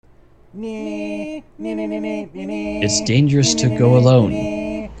It's dangerous to go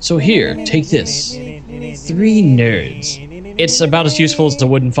alone. So here, take this. 3 nerds. It's about as useful as the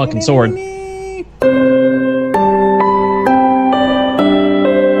wooden fucking sword.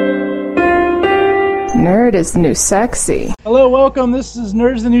 Nerd is the new sexy. Hello, welcome. This is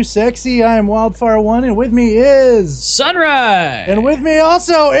Nerds the New Sexy. I am Wildfire1, and with me is... Sunrise! And with me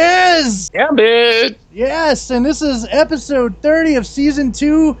also is... Gambit! Yes, and this is episode 30 of Season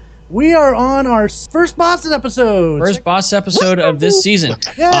 2. We are on our first boss episode. First boss episode of this season.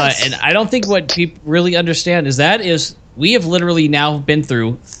 Yes. And I don't think what people really understand is we have literally now been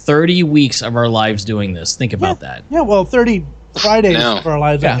through 30 weeks of our lives doing this. Think about that. Yeah, well, 30 Fridays of our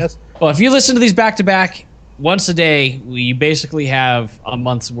lives, I guess. Well, if you listen to these back-to-back once a day, we basically have a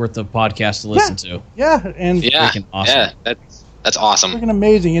month's worth of podcasts to listen to. Yeah, and freaking awesome. Yeah, that's awesome. Freaking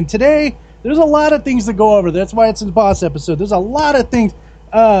amazing. And today, there's a lot of things to go over. That's why it's a boss episode. There's a lot of things.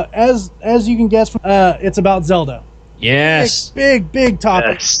 As you can guess, it's about Zelda. Yes. Big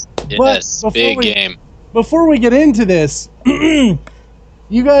topic. Yes, big game. Before we get into this, you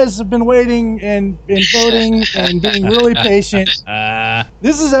guys have been waiting and voting and being really patient.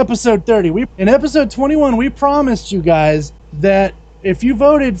 This is episode 30. In episode 21, we promised you guys that if you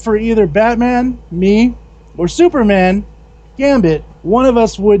voted for either Batman, me, or Superman, Gambit, one of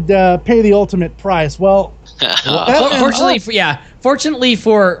us would pay the ultimate price. Well, fortunately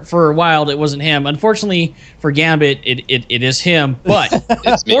for Wild, it wasn't him. Unfortunately for Gambit, it is him. But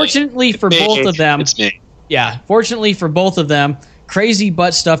fortunately for both of them, it's me. Yeah, fortunately for both of them, crazy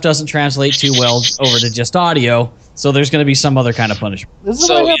butt stuff doesn't translate too well over to just audio. So there's going to be some other kind of punishment. This is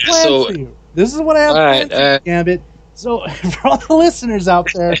what I have planned for you. This is what I have planned for you, Gambit. So for all the listeners out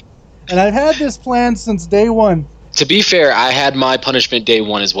there, and I've had this planned since day one. To be fair, I had my punishment day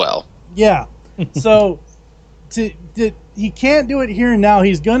one as well. Yeah. So he can't do it here and now.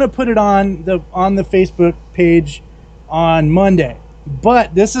 He's gonna put it on the Facebook page on Monday.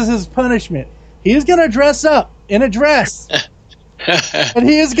 But this is his punishment. He's gonna dress up in a dress. And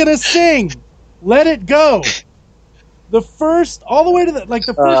he is gonna sing Let It Go. The first all the way to the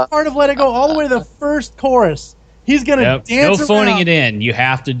first part of Let It Go, all the way to the first chorus. He's gonna dance no phoning it in. You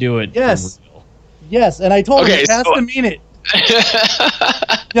have to do it. Yes. Yes, and I told him he has to mean it.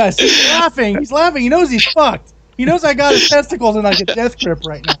 Yes, he's laughing. He's laughing. He knows he's fucked. He knows I got his testicles in like a death grip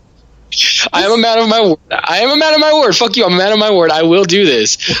right now. I am a man of my word. Fuck you. I'm a man of my word. I will do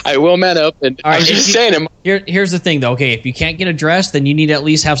this. I will man up. And all right, I'm just saying. Here's the thing, though. Okay, if you can't get a dress, then you need to at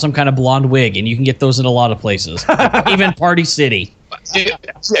least have some kind of blonde wig, and you can get those in a lot of places, even Party City.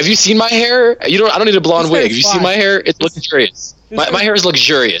 Have you seen my hair? I don't need a blonde wig. Have you seen my hair? It's luxurious. My hair is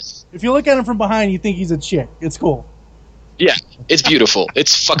luxurious. If you look at him from behind, you think he's a chick. It's cool. Yeah, it's beautiful.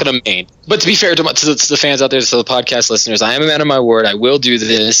 It's fucking amazing. But to be fair to the fans out there, to the podcast listeners, I am a man of my word. I will do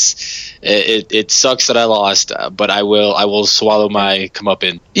this. It sucks that I lost, but I will swallow my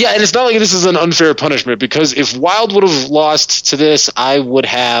comeuppance. Yeah, and it's not like this is an unfair punishment, because if Wild would have lost to this, I would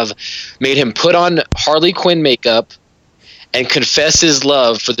have made him put on Harley Quinn makeup and confess his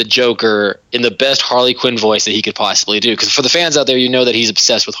love for the Joker in the best Harley Quinn voice that he could possibly do. Because for the fans out there, you know that he's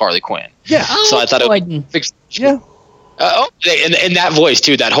obsessed with Harley Quinn. Yeah. So I thought it would fix. Yeah. And that voice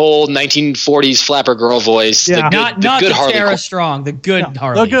too, that whole 1940s flapper girl voice. Yeah. Not the Tara Strong, the good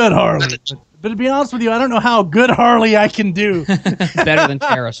Harley. The good Harley. But to be honest with you, I don't know how good Harley I can do. Better than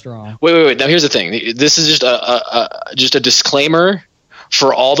Tara Strong. Wait. Now here's the thing. This is just a disclaimer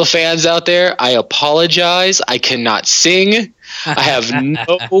for all the fans out there. I apologize. I cannot sing. I have am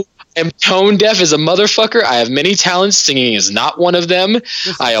tone deaf as a motherfucker. I have many talents. Singing is not one of them.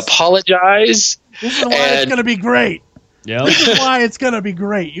 I apologize. This is why it's going to be great. Yeah. This is why it's going to be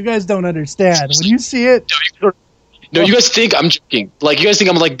great. You guys don't understand. When you see it... No, you guys think I'm joking. Like, you guys think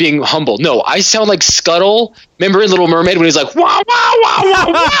I'm, like, being humble. No, I sound like Scuttle. Remember in Little Mermaid when he's like, wah, wah, wah, wah,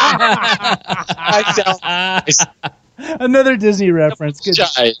 wah? I sound... Another Disney reference. Good.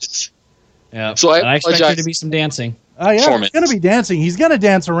 Yeah. So I expect there to be some dancing. Oh, yeah, he's going to be dancing. He's going to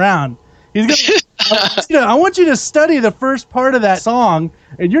dance around. He's gonna, I want you to study the first part of that song,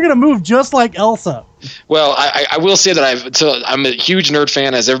 and you're going to move just like Elsa. Well, I will say that I'm a huge nerd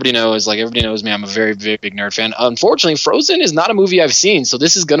fan, as everybody knows. Like, everybody knows me. I'm a very, very big nerd fan. Unfortunately, Frozen is not a movie I've seen, so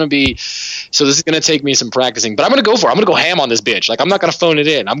this is going to take me some practicing. But I'm going to go for it. I'm going to go ham on this bitch. Like, I'm not going to phone it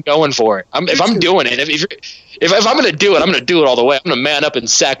in. I'm going for it. If I'm doing it, if I'm going to do it, I'm going to do it all the way. I'm going to man up and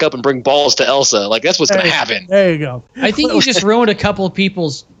sack up and bring balls to Elsa. Like, that's what's going to happen. There you go. I think you just ruined a couple of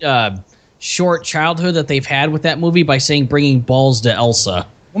people's short childhood that they've had with that movie by saying bringing balls to Elsa.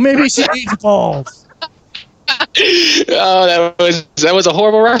 Well, maybe she needs balls. Oh, that was a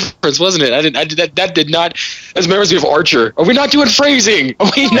horrible reference, wasn't it? That did not. That reminds me of Archer. Are we not doing phrasing?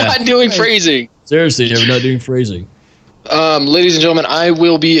 Are we not doing phrasing? Seriously, we're not doing phrasing. Ladies and gentlemen, I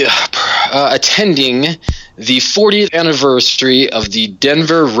will be attending the 40th anniversary of the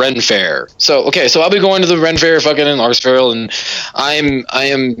Denver Ren Fair. So I'll be going to the Ren Fair fucking in Larsville, and I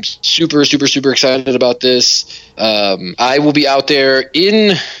am super, super, super excited about this. I will be out there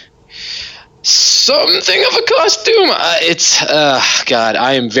in something of a costume. God,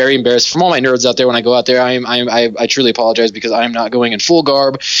 I am very embarrassed from all my nerds out there. When I go out there, I truly apologize because I am not going in full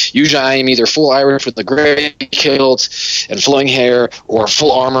garb. Usually I am either full Irish with the gray kilt and flowing hair, or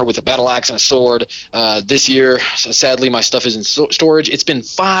full armor with a battle axe and a sword. This year, sadly, my stuff is in storage. It's been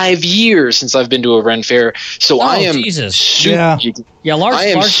 5 years since I've been to a Ren Fair, so I am super. Yeah,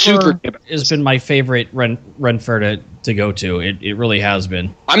 Larkspur has been my favorite Ren Fair to go to. It really has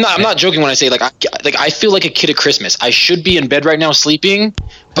been. I'm not joking when I say I feel like a kid at Christmas. I should be in bed right now sleeping,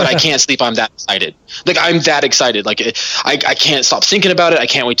 but I can't sleep. I'm that excited. I'm that excited. I can't stop thinking about it. I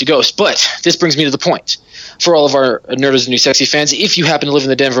can't wait to go. But this brings me to the point. For all of our Nerd is the New Sexy fans, if you happen to live in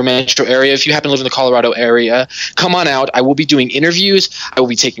the Denver metro area, if you happen to live in the Colorado area, come on out. I will be doing interviews. I will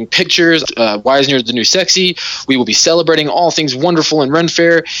be taking pictures. Why is Nerd the New Sexy? We will be celebrating all things wonderful in Ren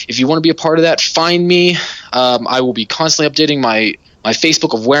Fair. If you want to be a part of that, find me. I will be constantly updating my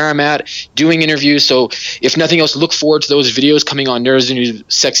Facebook of where I'm at, doing interviews. So if nothing else, look forward to those videos coming on Nerds the New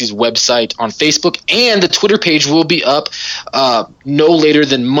Sexy's website on Facebook, and the Twitter page will be up no later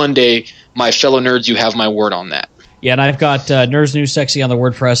than Monday. My fellow nerds, you have my word on that. Yeah, and I've got Nerds New Sexy on the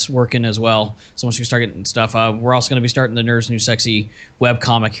WordPress working as well. So once you start getting stuff, we're also going to be starting the Nerds New Sexy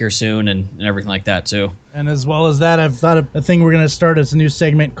webcomic here soon and everything like that too. And as well as that, I've thought of a thing we're going to start as a new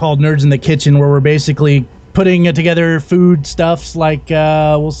segment called Nerds in the Kitchen, where we're basically putting together food stuffs like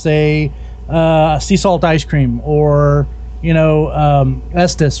we'll say sea salt ice cream, or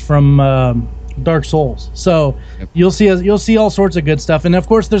Estus from Dark Souls. So you'll see all sorts of good stuff, and of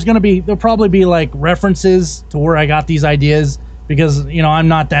course there'll probably be like references to where I got these ideas, because I'm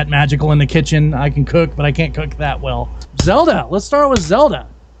not that magical in the kitchen. I can cook, but I can't cook that well. Zelda. Let's start with Zelda.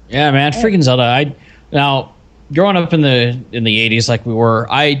 Yeah, man, freaking Zelda. Now growing up in the 80s like we were,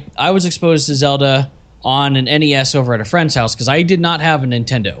 I was exposed to Zelda on an NES over at a friend's house, because I did not have a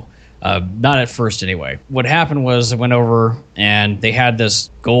Nintendo. Not at first, anyway. What happened was I went over and they had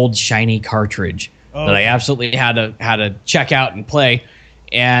this gold shiny cartridge that I absolutely had to check out and play.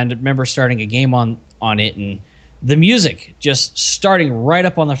 And I remember starting a game on it, and the music just starting right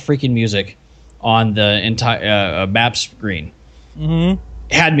up on the freaking music on the entire map screen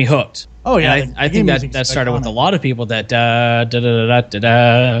had me hooked. Oh yeah, and I think that started iconic with a lot of people. That yeah,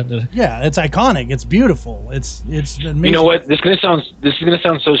 it's iconic. It's beautiful. It's amazing. You know what? This is gonna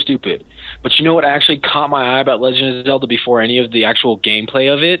sound so stupid, but you know what actually caught my eye about Legend of Zelda before any of the actual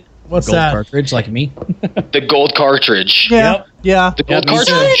gameplay of it? What's gold that? Cartridge, like me. The gold cartridge. Yeah. Yep. Yeah. The gold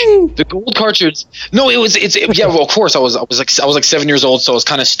cartridge. The gold cartridge. No, yeah, well, of course I was like 7 years old, so I was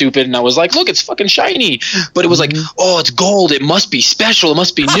kind of stupid, and I was like, look, it's fucking shiny. But it was like, oh, it's gold. It must be special. It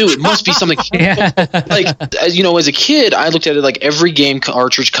must be new. It must be something. As a kid, I looked at it like every game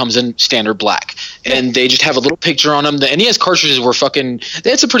cartridge comes in standard black, and they just have a little picture on them. The NES cartridges were they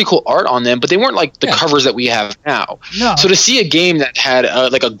had some pretty cool art on them, but they weren't like the covers that we have now. No. So to see a game that had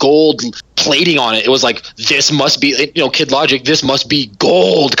like a gold plating on it, it was like, this must be, Kid Logic, this must be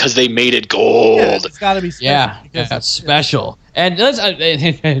gold because they made it gold. Yeah, it's got to be special. Yeah, it's special. And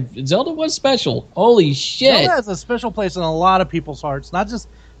Zelda was special. Holy shit. Zelda has a special place in a lot of people's hearts. Not just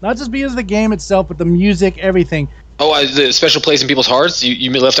because of the game itself, but the music, everything. Oh, the special place in people's hearts?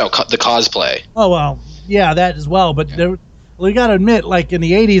 You left out the cosplay. Oh, well, yeah, that as well. But we got to admit, like in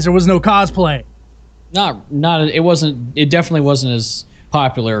the 80s, there was no cosplay. It definitely wasn't as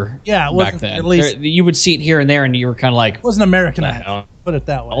popular back then. At least you would see it here and there, and you were kind of like, it wasn't Americanized, put it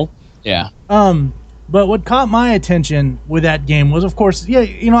that way. Yeah. But what caught my attention with that game was, of course,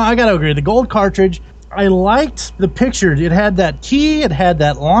 I gotta agree, the gold cartridge, I liked the picture. It had that key, it had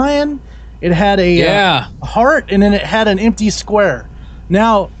that lion, it had a heart, and then it had an empty square.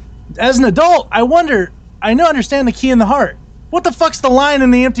 Now, as an adult, I understand the key and the heart. What the fuck's the lion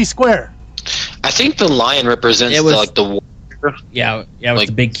and the empty square? I think the lion represents the Yeah, it was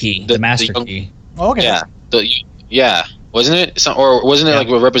the big key, the master key. Okay. Yeah, wasn't it? Wasn't it like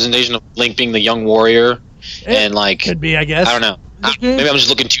a representation of Link being the young warrior? Could be, I guess. I don't know. Maybe I'm just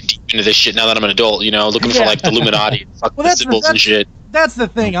looking too deep into this shit now that I'm an adult. Looking for like the Illuminati, the symbols and shit. That's the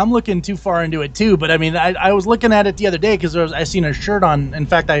thing. I'm looking too far into it too. But I mean, I was looking at it the other day because I seen a shirt on. In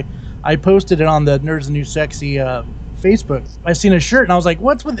fact, I posted it on the Nerds the New Sexy Facebook. I seen a shirt and I was like,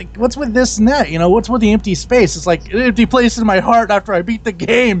 what's with this and that? You know, what's with the empty space? It's like an empty place in my heart after I beat the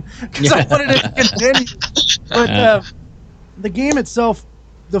game because I wanted it to continue. But the game itself,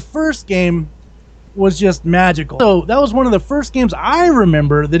 the first game was just magical. So that was one of the first games I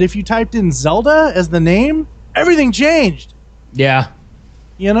remember that if you typed in Zelda as the name, everything changed. Yeah.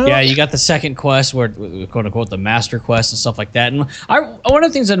 You know? Yeah, you got the second quest, where quote unquote the master quest and stuff like that. And one of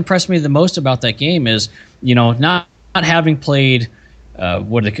the things that impressed me the most about that game is, you know, not having played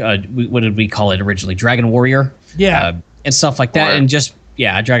what did we call it originally, Dragon Warrior, and stuff like that, and just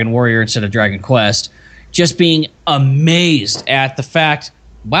Dragon Warrior instead of Dragon Quest, just being amazed at the fact,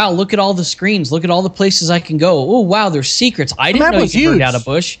 wow, look at all the screens, look at all the places I can go. Oh wow, there's secrets. I didn't know you could burn down a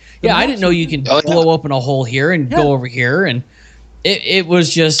bush. Yeah, I didn't know you can blow open a hole here and go over here and. It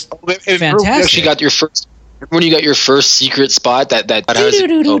was just fantastic. You actually got your first. When you got your first secret spot, that has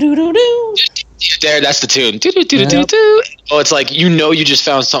there. That's the tune. Oh, it's like you just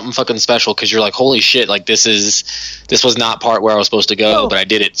found something fucking special because you're like, holy shit! Like this was not part where I was supposed to go, but I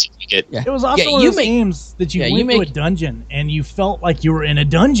did it. So it was also one of those games that you went to a dungeon and you felt like you were in a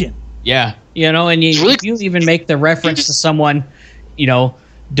dungeon. Yeah, you know, and you even make the reference to someone, you know,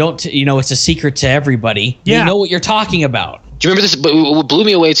 it's a secret to everybody. Yeah. You know what you're talking about. Do you remember this? But what blew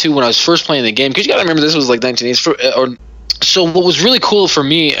me away too when I was first playing the game, because you got to remember this was like 1980s. So what was really cool for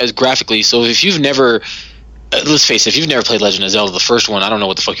me as graphically. So if you've never, let's face it, if you've never played Legend of Zelda, the first one, I don't know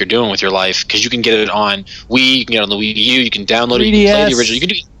what the fuck you're doing with your life, because you can get it on Wii, you can get it on the Wii U, you can download it, you can play the original, you can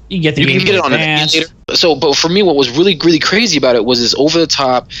get it on an emulator. So, but for me, what was really, really crazy about it was this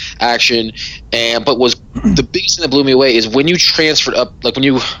over-the-top action, but was the biggest thing that blew me away is when you transferred up, like when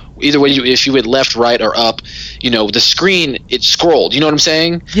you if you went left, right, or up, you know, the screen, it scrolled. You know what I'm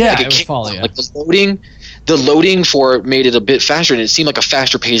saying? Yeah, like it would follow you. Like the loading for it made it a bit faster, and it seemed like a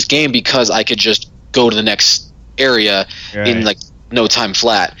faster-paced game because I could just go to the next area in like no time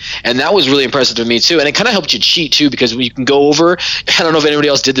flat. And that was really impressive to me too, and it kind of helped you cheat too, because when you can go over, I don't know if anybody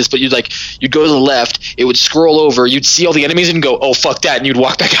else did this, but you'd go to the left, it would scroll over, you'd see all the enemies and go, oh fuck that, and you'd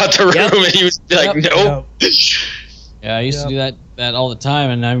walk back out the room and you would be like, nope. Yeah, I used to do that all the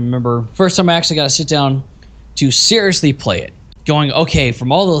time, and I remember first time I actually got to sit down to seriously play it, going, okay,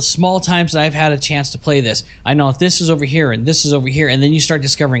 from all the small times that I've had a chance to play this, I know if this is over here and this is over here, and then you start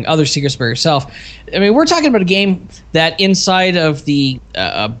discovering other secrets by yourself. I mean, we're talking about a game that inside of the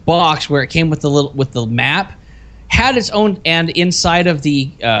box where it came with the map had its own, and inside of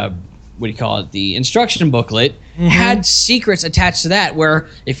the the instruction booklet had secrets attached to that, where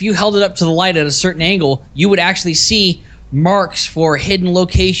if you held it up to the light at a certain angle, you would actually see marks for hidden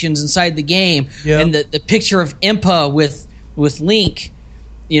locations inside the game. And the picture of Impa with Link,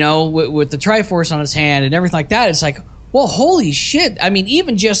 you know, with the Triforce on his hand and everything like that. It's like, well, holy shit. I mean,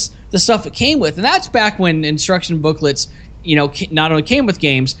 even just the stuff it came with, and that's back when instruction booklets, you know, not only came with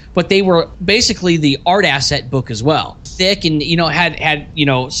games, but they were basically the art asset book as well. Thick, and, you know, had you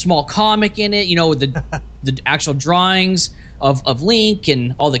know, small comic in it, you know, the actual drawings of Link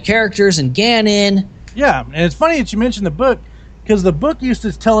and all the characters and Ganon. Yeah, and it's funny that you mentioned the book, because the book used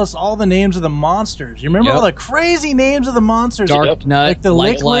to tell us all the names of the monsters. You remember all the crazy names of the monsters? Dark Nut, like the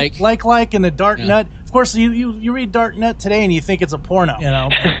like, and the Dark Nut. Of course, you read Dark Nut today and you think it's a porno, you know.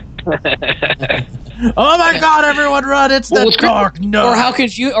 Oh my God! Everyone run! It's the Dark Nut.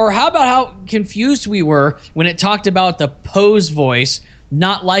 Or how about how confused we were when it talked about the Pose voice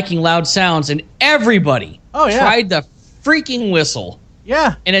not liking loud sounds, and everybody tried the freaking whistle.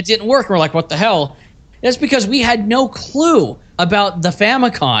 Yeah, and it didn't work. We're like, what the hell? That's because we had no clue about the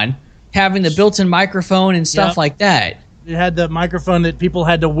Famicom having the built-in microphone and stuff like that. It had the microphone that people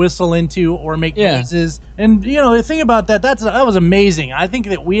had to whistle into or make noises. And, you know, the thing about that was amazing. I think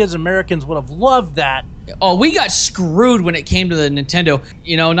that we as Americans would have loved that. Oh, we got screwed when it came to the Nintendo.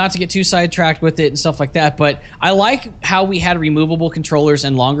 You know, not to get too sidetracked with it and stuff like that, but I like how we had removable controllers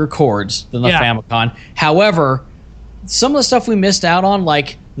and longer cords than the Famicom. However, some of the stuff we missed out on,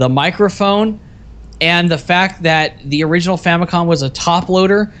 like the microphone, and the fact that the original Famicom was a top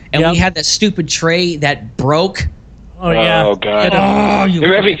loader, and we had that stupid tray that broke. Oh yeah! Oh god!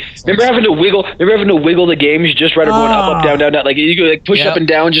 Remember having to wiggle the games just right, or going up, down, down, down. Like you go push up and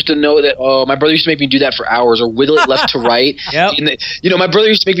down just to know that. Oh, my brother used to make me do that for hours, or wiggle it left to right. You know, my brother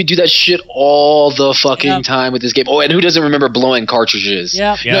used to make me do that shit all the fucking time with this game. Oh, and who doesn't remember blowing cartridges?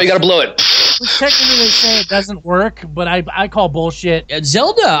 No, you gotta blow it. Which technically they say it doesn't work, but I call bullshit.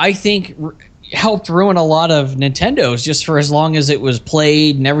 Zelda, I think, helped ruin a lot of Nintendos just for as long as it was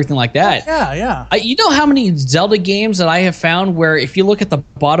played and everything like that. You know how many Zelda games that I have found where if you look at the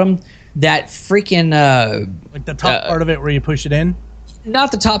bottom, that freaking like the top part of it where you push it in?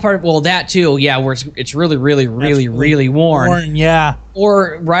 not the top part. Well, that too. Yeah, where it's really, really, really, really worn. Yeah.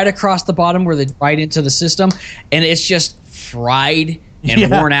 Or right across the bottom where they right into the system, and it's just fried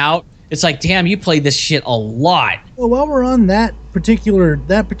and worn out. It's like, damn, you played this shit a lot. Well, while we're on that particular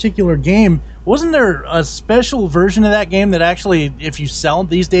game, wasn't there a special version of that game that actually, if you sell it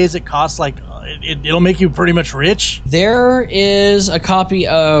these days, it costs like it'll make you pretty much rich? There is a copy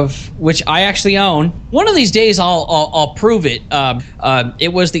of which I actually own. One of these days, I'll prove it.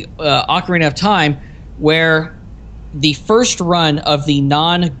 It was the Ocarina of Time, where the first run of the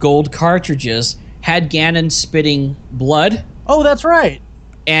non-gold cartridges had Ganon spitting blood. Oh, that's right.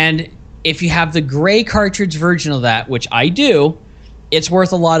 And if you have the gray cartridge version of that, which I do, it's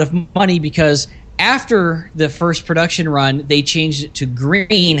worth a lot of money because after the first production run, they changed it to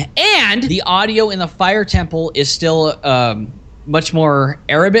green, and the audio in the Fire Temple is still much more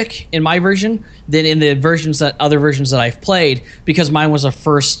Arabic in my version than in the other versions that I've played, because mine was a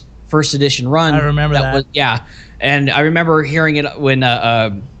first edition run. I remember that. And I remember hearing it when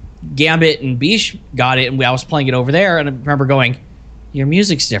Gambit and Bish got it, and I was playing it over there, and I remember going, your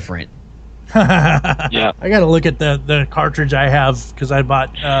music's different. Yeah, I gotta look at the cartridge I have, because I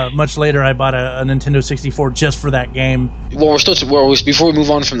bought much later. I bought a Nintendo 64 just for that game. Well, before we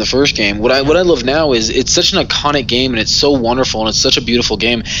move on from the first game, what I love now is it's such an iconic game, and it's so wonderful, and it's such a beautiful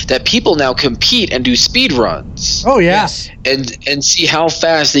game that people now compete and do speed runs. Oh yeah, and see how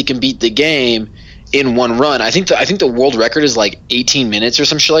fast they can beat the game in one run. I think the world record is like 18 minutes or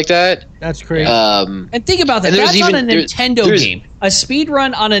some shit like that. That's crazy. And think about that. That's on a Nintendo game. A speed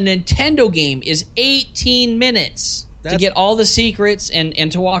run on a Nintendo game is 18 minutes to get all the secrets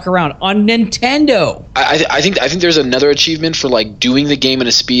and to walk around on Nintendo. I think there's another achievement for like doing the game in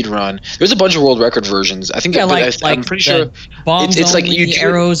a speed run. There's a bunch of world record versions. I think I'm pretty sure bombs it's only, like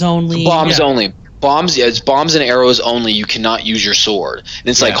arrows only. Bombs only. Bombs, it's bombs and arrows only. You cannot use your sword. And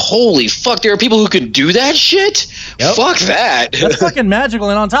it's like, holy fuck, there are people who can do that shit? Yep. Fuck that. That's fucking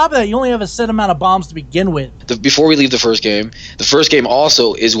magical. And on top of that, you only have a set amount of bombs to begin with. Before we leave the first game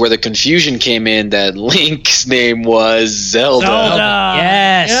also is where the confusion came in that Link's name was Zelda.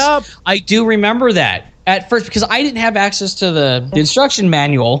 Yes. Yep. I do remember that at first, because I didn't have access to the instruction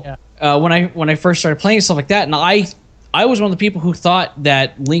manual when I first started playing stuff like that. And I was one of the people who thought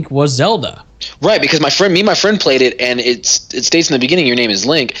that Link was Zelda. Right, because my friend played it, and it states in the beginning your name is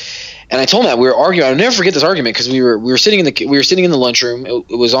Link, and I told him that we were arguing. I'll never forget this argument because we were sitting in the lunchroom.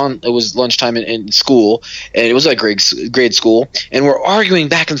 It was lunchtime in school, and it was like grade school, and we're arguing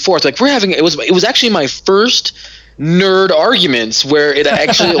back and forth. Like it was actually my first nerd arguments where it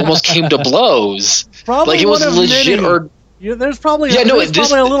actually almost came to blows. Probably like it was legit many. There's probably a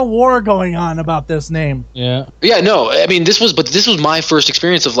little war going on about this name. Yeah. Yeah, no. I mean, this was my first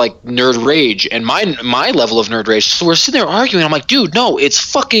experience of like nerd rage and my level of nerd rage. So we're sitting there arguing. I'm like, dude, no, it's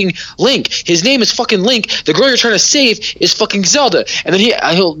fucking Link. His name is fucking Link. The girl you're trying to save is fucking Zelda. And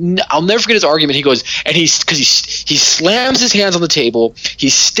then I'll never forget his argument. He goes, and he slams his hands on the table. He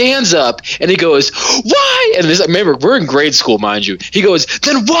stands up and he goes, why? And remember, we're in grade school, mind you. He goes,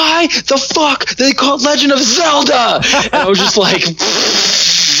 then why the fuck did they call it Legend of Zelda? And I was just like,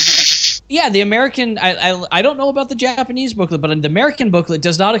 yeah, the American. I don't know about the Japanese booklet, but the American booklet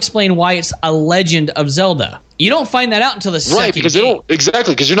does not explain why it's a Legend of Zelda. You don't find that out until the second because game. They don't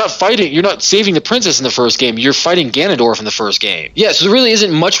exactly because you're not saving the princess in the first game. You're fighting Ganondorf in the first game. Yeah, so there really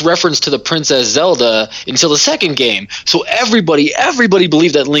isn't much reference to the Princess Zelda until the second game. So everybody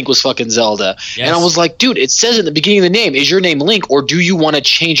believed that Link was fucking Zelda, and I was like, dude, it says in the beginning of the name, is your name Link, or do you want to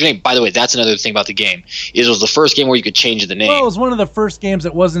change your name? By the way, that's another thing about the game. It was the first game where you could change the name. Well, it was one of the first games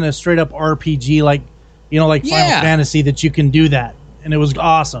that wasn't a straight up RPG like Final Fantasy that you can do that. And it was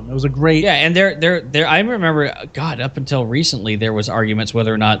awesome. It was a great... Yeah, and there. I remember, God, up until recently, there was arguments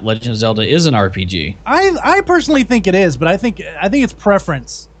whether or not Legend of Zelda is an RPG. I personally think it is, but I think it's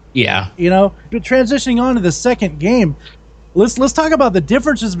preference. Yeah. But transitioning on to the second game, let's talk about the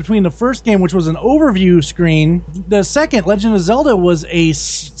differences between the first game, which was an overview screen. The second, Legend of Zelda, was a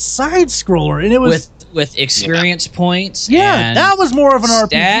side scroller, and it was with experience points. Yeah, and that was more of an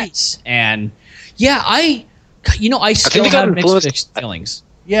stats, RPG. And I still have mixed feelings.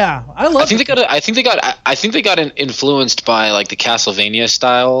 Yeah, I think they got influenced by like the Castlevania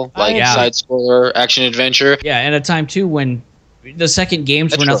style, side scroller action adventure. Yeah, and a time too when the second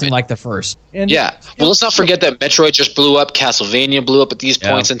games were nothing like the first. And well, let's not forget that Metroid just blew up, Castlevania blew up at these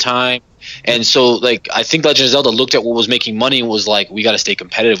points in time. And so, like, I think Legend of Zelda looked at what was making money and was like, we got to stay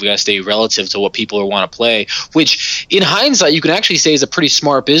competitive. We got to stay relative to what people want to play, which in hindsight, you can actually say is a pretty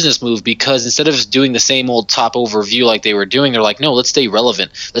smart business move, because instead of doing the same old top overview like they were doing, they're like, no, let's stay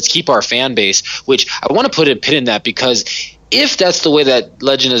relevant. Let's keep our fan base, which I want to put a pin in that, because if that's the way that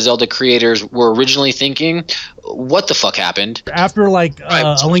Legend of Zelda creators were originally thinking, what the fuck happened? After A Link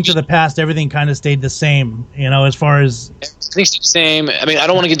to the Past, everything kind of stayed the same, as far as everything stayed the same. I mean, I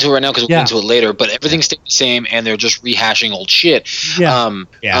don't want to get into it right now because we'll get into it later, but everything stayed the same, and they're just rehashing old shit.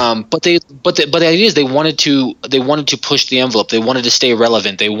 But the idea is they wanted to push the envelope. They wanted to stay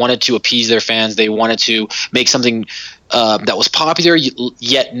relevant. They wanted to appease their fans. They wanted to make something that was popular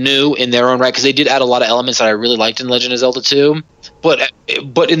yet new in their own right, because they did add a lot of elements that I really liked in Legend of Zelda 2. But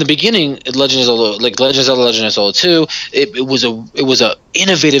in the beginning, Legend of Zelda 2, it was a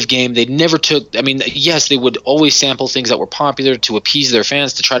innovative game. They never took. I mean, yes, they would always sample things that were popular to appease their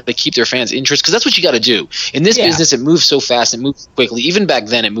fans, to try to keep their fans' interest, because that's what you got to do in this business. It moves so fast, it moves quickly. Even back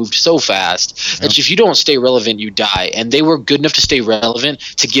then, it moved so fast that if you don't stay relevant, you die. And they were good enough to stay relevant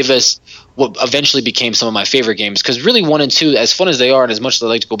to give us what eventually became some of my favorite games. Because really, 1 and 2, as fun as they are, and as much as I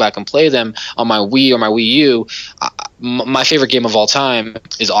like to go back and play them on my Wii or my Wii U, my favorite game of all time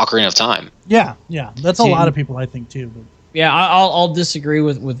is Ocarina of Time. Yeah, that's a lot of people, I think, too. But. Yeah, I'll disagree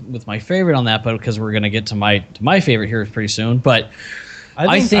with my favorite on that, but because we're gonna get to my favorite here pretty soon. But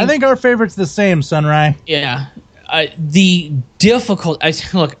I think our favorite's the same, Sunrai. Yeah, the difficult.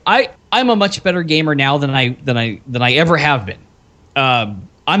 I'm a much better gamer now than I ever have been.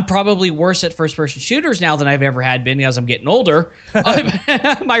 I'm probably worse at first-person shooters now than I've ever had been as I'm getting older.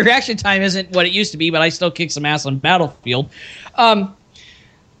 My reaction time isn't what it used to be, but I still kick some ass on Battlefield.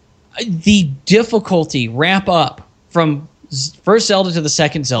 The difficulty ramp up from first Zelda to the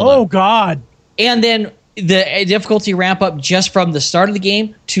second Zelda. Oh, God. And then the difficulty ramp up just from the start of the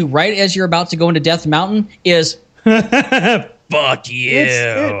game to right as you're about to go into Death Mountain is fuck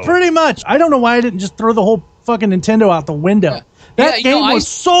you. Pretty much. I don't know why I didn't just throw the whole fucking Nintendo out the window. That game was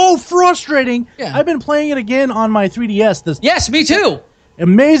so frustrating. Yeah. I've been playing it again on my 3DS. Yes, me too.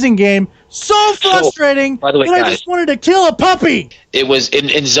 Amazing game. So frustrating. By the way, I just wanted to kill a puppy. It was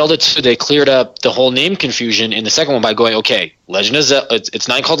in Zelda 2, they cleared up the whole name confusion in the second one by going, okay, Legend of Zelda, it's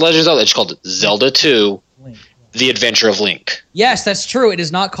not called Legend of Zelda, it's called Zelda 2, Link. The Adventure of Link. Yes, that's true. It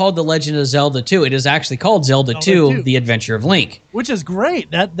is not called The Legend of Zelda 2. It is actually called Zelda 2, The Adventure of Link. Which is great.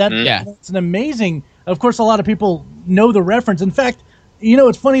 That's an amazing... Of course, a lot of people know the reference. In fact,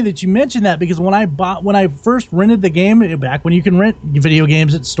 it's funny that you mentioned that, because when I first rented the game, back when you can rent video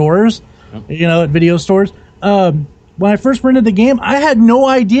games at stores, at video stores, when I first rented the game, I had no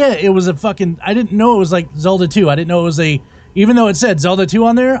idea it was I didn't know it was like Zelda 2. I didn't know it was even though it said Zelda 2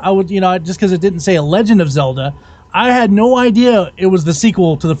 on there, I would, just because it didn't say a Legend of Zelda, I had no idea it was the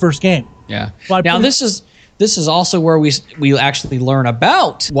sequel to the first game. Yeah. So now this is also where we actually learn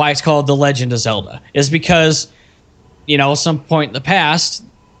about why it's called The Legend of Zelda, is because, at some point in the past,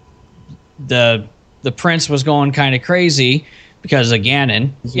 the prince was going kind of crazy because of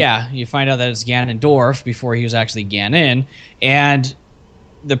Ganon. Yeah, you find out that it's Ganondorf before he was actually Ganon, and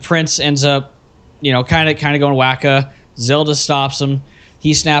the prince ends up, kind of going wacka. Zelda stops him.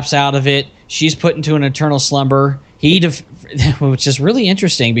 He snaps out of it. She's put into an eternal slumber. Which is really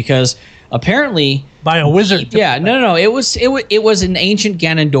interesting because apparently by a wizard. No. It was an ancient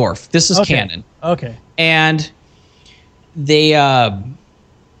Ganondorf. This is canon. Okay. And the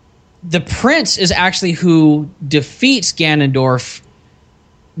prince is actually who defeats Ganondorf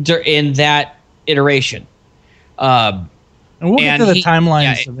in that iteration. And we'll get to the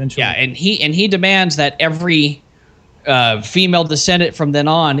timelines eventually. Yeah, and he demands that every female descendant from then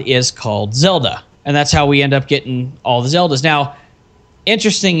on is called Zelda. And that's how we end up getting all the Zeldas. Now,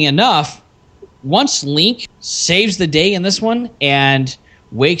 interesting enough, once Link saves the day in this one and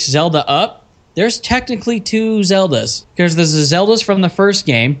wakes Zelda up, there's technically 2 Zeldas. Because there's the Zeldas from the first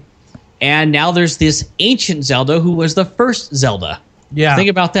game, and now there's this ancient Zelda who was the first Zelda. Yeah.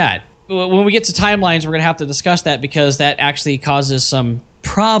 Think about that. When we get to timelines, we're going to have to discuss that, because that actually causes some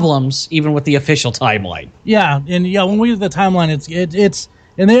problems even with the official timeline. Yeah, and when we get the timeline, it's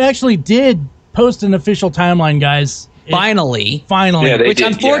and they actually did post an official timeline, guys. Finally. Yeah, which did.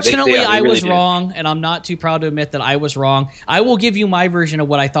 Unfortunately, they I really was did. wrong, and I'm not too proud to admit that I was wrong. I will give you my version of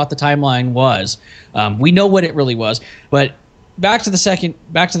what I thought the timeline was. We know what it really was, but back to the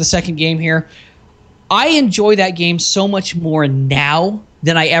second game here. I enjoy that game so much more now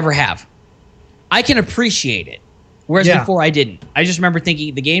than I ever have. I can appreciate it, whereas before I didn't. I just remember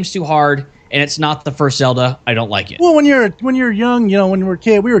thinking the game's too hard, and it's not the first Zelda. I don't like it. Well, when you're young, when we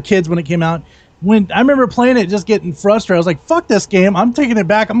were kids when it came out, when I remember playing it, just getting frustrated. I was like, "Fuck this game! I'm taking it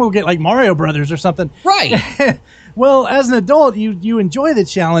back. I'm gonna get like Mario Brothers or something." Right. Well, as an adult, you enjoy the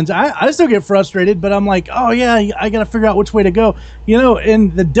challenge. I still get frustrated, but I'm like, oh yeah, I got to figure out which way to go.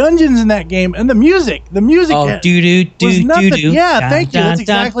 And the dungeons in that game and the music. Oh, do nothing. Yeah, thank you. That's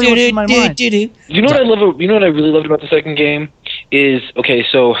exactly what's in my mind. You know what I love? You know what I really loved about the second game is, okay,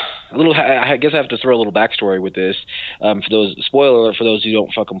 so I guess I have to throw a little backstory with this. Spoiler alert for those who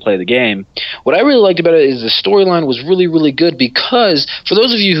don't fucking play the game. What I really liked about it is the storyline was really, really good, because for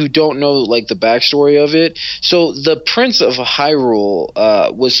those of you who don't know like the backstory of it, so the Prince of Hyrule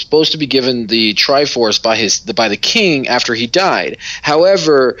was supposed to be given the Triforce by the king after he died.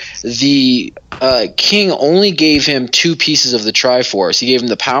 However, the king only gave him 2 pieces of the Triforce. He gave him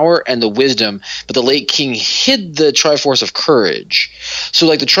the power and the wisdom, but the late king hid the Triforce of courage. So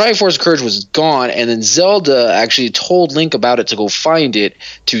like the Triforce of courage was gone, and then Zelda actually told Link about it to go find it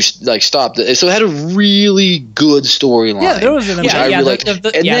to like stop the. So it had a really good storyline. Yeah, there was an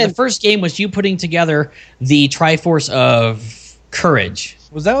the first game was you putting together the Triforce of courage.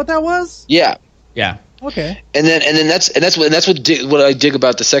 Was that what that was? Yeah. Yeah. Okay. And then that's what I dig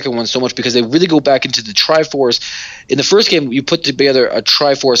about the second one so much, because they really go back into the Triforce. In the first game, you put together a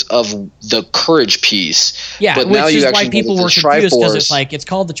Triforce of the courage piece. Yeah, but which now is you why people were confused, because it's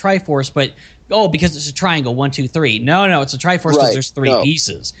called the Triforce, but because it's a triangle, 1, 2, 3. No, it's a Triforce because there's 3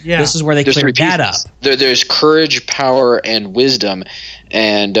 pieces. Yeah. This is where they cleared that up. There's courage, power, and wisdom,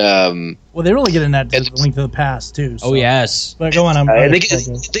 and well, they really get in that Link to the Past too. So. Oh yes, but go on. They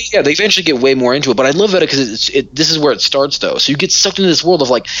eventually get way more into it, but I love that because this is where it starts though. So you get sucked into this world of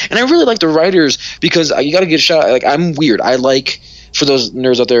like, and I really like the writers, because you got to get a shot. Like, I'm weird. I like. For those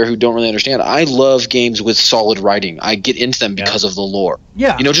nerds out there who don't really understand, I love games with solid writing. I get into them because of the lore.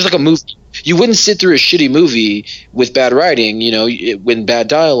 Yeah. Just like a movie. You wouldn't sit through a shitty movie with bad writing, when bad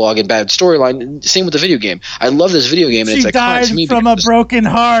dialogue and bad storyline. Same with the video game. I love this video game, and it's iconic to me. She died from a broken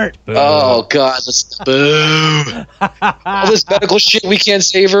heart. Oh, God. Boo. All this medical shit, we can't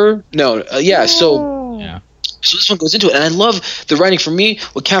save her? No. Yeah, so... Yeah. So this one goes into it, and I love the writing. For me,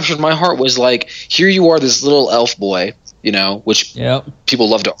 what captured my heart was like, here you are, this little elf boy, which people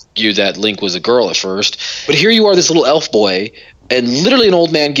love to argue that Link was a girl at first. But here you are, this little elf boy, and literally an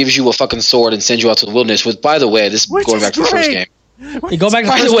old man gives you a fucking sword and sends you out to the wilderness with, by the way, this is going back to the first game. You go back to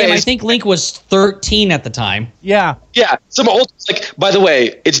the first game, I think Link was 13 at the time. Yeah. Yeah. Some old, like, by the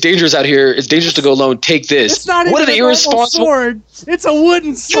way, it's dangerous out here. It's dangerous to go alone. Take this. It's not even an irresponsible sword. It's a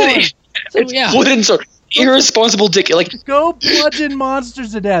wooden sword. It's wooden sword. Irresponsible dick. Like, go bludgeon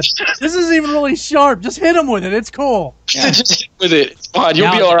monsters to death. This isn't even really sharp. Just hit them with it. It's cool. Yeah. Just hit with it. It's fine.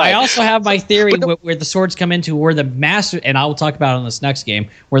 You'll be all right. I also have my theory where the swords come into, where the master, and I will talk about it in this next game,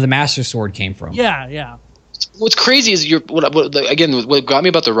 where the master sword came from. Yeah. What's crazy is what got me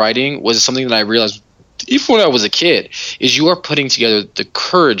about the writing was something that I realized even when I was a kid, is you are putting together the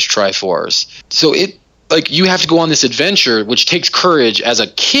courage Triforce. So you have to go on this adventure, which takes courage as a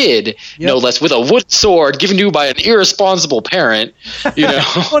kid, no less, with a wood sword given to you by an irresponsible parent.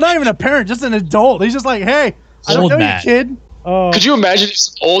 Well, not even a parent, just an adult. He's just like, hey, I don't know you, kid. Could you imagine if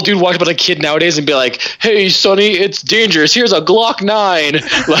some old dude walked up to a kid nowadays and be like, hey, Sonny, it's dangerous. Here's a Glock 9.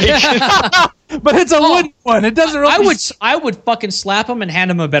 Like, but it's a wooden one. It doesn't really... I would fucking slap him and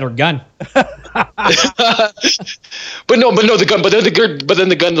hand him a better gun. But then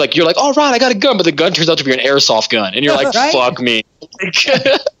the gun, like, you're like, all right, I got a gun, but the gun turns out to be an airsoft gun, and you're like, fuck me.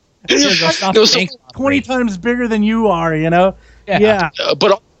 You're 20 times bigger than you are, Yeah.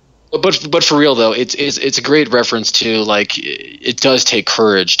 But for real though, it's a great reference to, like, it does take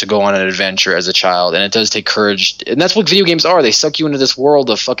courage to go on an adventure as a child, and it does take courage, and that's what video games are. They suck you into this world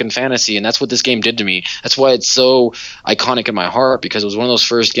of fucking fantasy, and that's what this game did to me. That's why it's so iconic in my heart, because it was one of those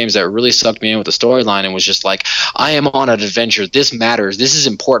first games that really sucked me in with the storyline and was just like, I am on an adventure. This matters. This is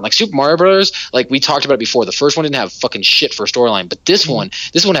important. Like Super Mario Brothers, like we talked about it before. The first one didn't have fucking shit for a storyline, but this one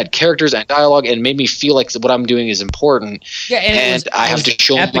had characters and dialogue and made me feel like what I'm doing is important. Yeah, and I have to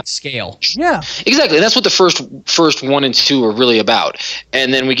show epic scale. Yeah, exactly. And that's what the first 1 and 2 are really about.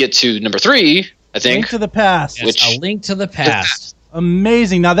 And then we get to number 3, I think. Link to the Past. Yes, A Link to the Past.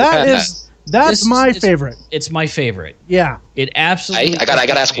 Amazing. Now that's my favorite. It's my favorite. Yeah. It absolutely. I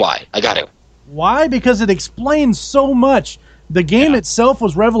gotta ask why. I got to. Why? Because it explains so much. The game itself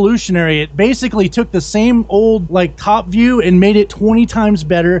was revolutionary. It basically took the same old top view and made it 20 times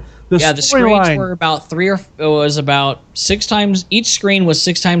better. The screens were about about 6 times. Each screen was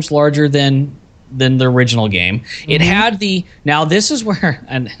 6 times larger than the original game. Mm-hmm. It had this is where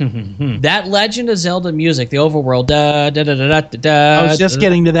that Legend of Zelda music, the overworld. I was just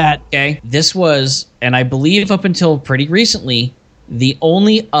getting to that. Okay, this was, and I believe up until pretty recently, the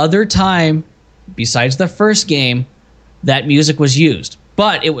only other time besides the first game, that music was used.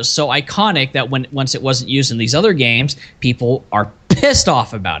 But it was so iconic that once it wasn't used in these other games, people are pissed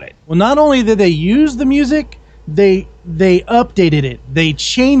off about it. Well, not only did they use the music, they updated it, they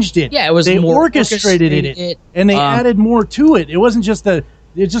changed it. Yeah, it was they more orchestrated it, and they added more to it. It wasn't just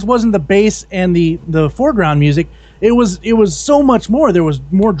it just wasn't the bass and the foreground music. It was so much more. There was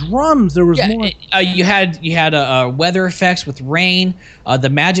more drums. There was more. You had weather effects with rain. The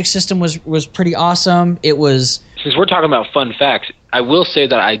magic system was pretty awesome. It was. Since we're talking about fun facts, I will say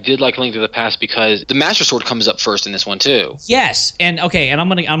that I did like Link to the Past because the Master Sword comes up first in this one too. Yes, and I'm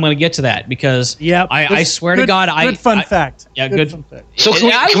gonna get to that because I swear to God, good fun fact. Yeah, good fun fact. So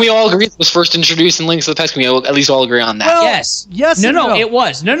can we all agree it was first introduced in Link to the Past? Can we at least all agree on that? Well, yes. No, it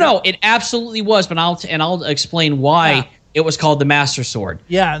was. No, it absolutely was. But I'll explain why it was called the Master Sword.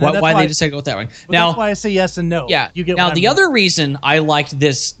 Yeah, why they decided to go with that one. Now that's why I say yes and no. Yeah. You get now the other reason I liked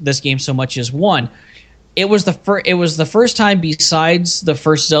this game so much is one. It was the first time besides the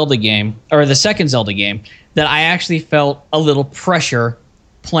first Zelda game or the second Zelda game that I actually felt a little pressure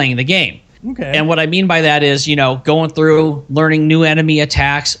playing the game. Okay. And what I mean by that is, going through, learning new enemy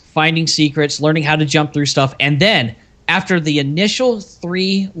attacks, finding secrets, learning how to jump through stuff, and then after the initial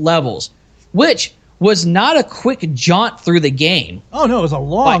 3 levels, which was not a quick jaunt through the game. Oh, no, it was a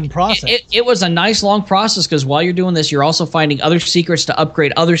long process. It was a nice long process because while you're doing this, you're also finding other secrets to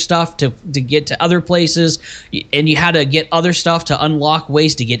upgrade other stuff to get to other places, and you had to get other stuff to unlock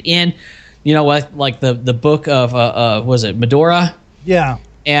ways to get in. Like the book of was it Medora? Yeah.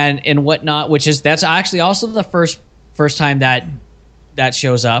 And whatnot, that's actually also the first time that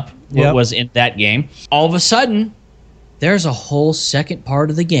shows up. Yep. Was in that game. All of a sudden, there's a whole second part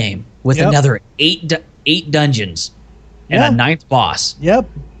of the game with another 8 dungeons and a 9th boss. Yep.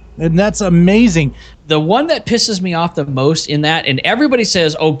 And that's amazing. The one that pisses me off the most in that, and everybody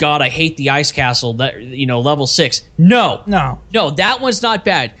says, "Oh God, I hate the ice castle." That level 6. No, that one's not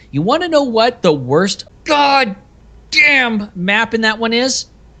bad. You want to know what the worst goddamn map in that one is?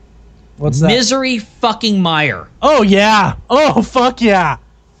 What's that? Misery fucking Mire. Oh yeah. Oh fuck yeah.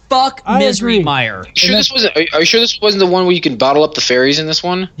 Fuck I Misery agree. Mire. Are you sure this wasn't the one where you can bottle up the fairies in this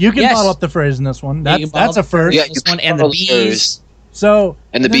one? You can bottle up the fairies in this one. That's a first. Yeah, this one and the bees. So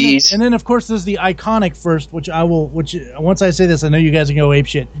and the bees, and then of course there's the iconic first, which once I say this, I know you guys can go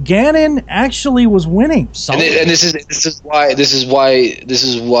apeshit. Ganon actually was winning, and this is why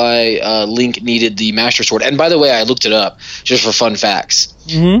Link needed the Master Sword. And by the way, I looked it up just for fun facts.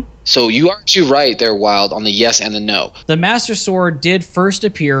 Mm-hmm. So you are too right there, Wild, on the yes and the no. The Master Sword did first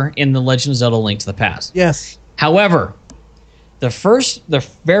appear in The Legend of Zelda: Link to the Past. Yes. However, the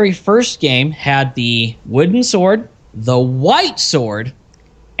very first game had the wooden sword, the white sword,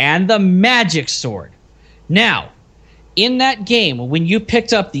 and the magic sword. Now, in that game, when you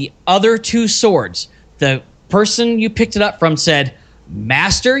picked up the other 2 swords, the person you picked it up from said,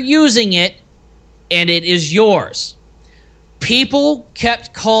 "Master using it, and it is yours." People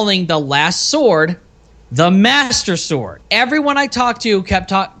kept calling the last sword the Master Sword. Everyone I talked to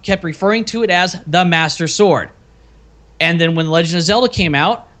kept referring to it as the Master Sword. And then when Legend of Zelda came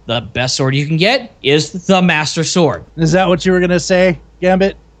out, the best sword you can get is the Master Sword. Is that what you were going to say,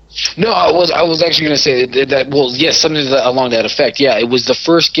 Gambit? No, I was actually going to say that. Well, yes, something along that effect. Yeah, it was the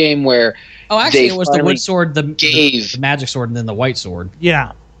first game where. Oh, actually, it was the wood sword, the magic sword, and then the white sword.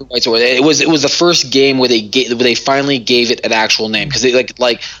 Yeah. Right, so it was the first game where they finally gave it an actual name, because they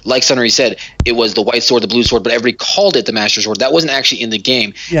like Sunnery said, it was the white sword, the blue sword, but everybody called it the Master Sword. That wasn't actually in the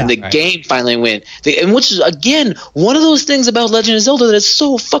game. Yeah, and the game finally went, and which is again one of those things about Legend of Zelda that is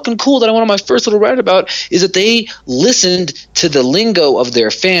so fucking cool that I went on my first little rant about, is that they listened to the lingo of their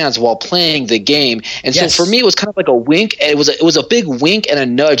fans while playing the game. And so for me, it was kind of like a wink, and it was a big wink and a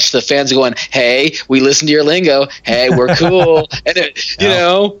nudge to the fans going, "Hey, we listened to your lingo. Hey, we're cool." And you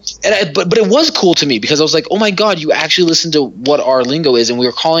know. But it was cool to me because I was like, oh my God, you actually listened to what our lingo is, and we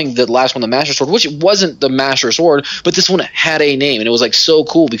were calling the last one the Master Sword, which it wasn't the Master Sword, but this one had a name, and it was like so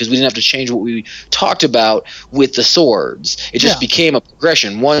cool because we didn't have to change what we talked about with the swords. It just became a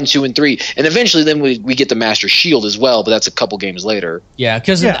progression, 1, 2, and 3, and eventually then we get the Master Shield as well, but that's a couple games later. Yeah,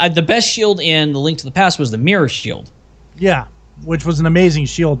 because the best shield in The Link to the Past was the Mirror Shield. Yeah, which was an amazing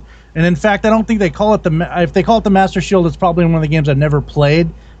shield. And in fact, I don't think they call it if they call it the Master Shield, it's probably one of the games I've never played.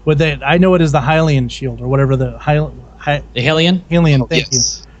 I know it is the Hylian shield or whatever the Hylian. Hylian, thank you.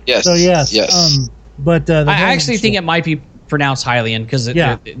 Yes. So yes. But I actually think it might be pronounced Hylian because they're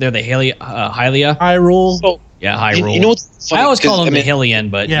the Hylia. Hyrule. So, yeah, Hyrule. You know what's funny? I always call them the Hylian,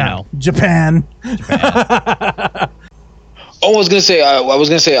 but Japan. Oh, I was gonna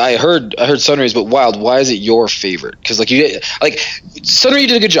say I heard Sunrays, but Wild. Why is it your favorite? Because Sunray, you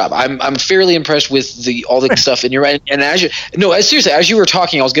did a good job. I'm fairly impressed with all the stuff. And you're right. And seriously, as you were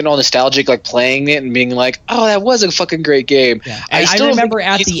talking, I was getting all nostalgic, like playing it and being like, oh, that was a fucking great game. Yeah. I remember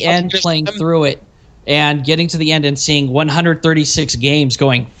at the end playing through it and getting to the end and seeing 136 games,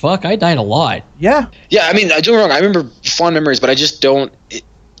 going, fuck, I died a lot. Yeah. Yeah. I mean, don't get me wrong. I remember fond memories, but I just don't.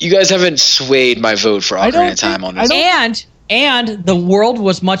 You guys haven't swayed my vote for Ocarina of Time on this. And the world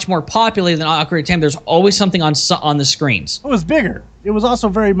was much more populated than Ocarina of Time. There's always something on the screens. It was bigger. It was also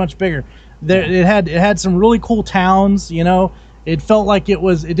very much bigger. It had some really cool towns. You know, it felt like it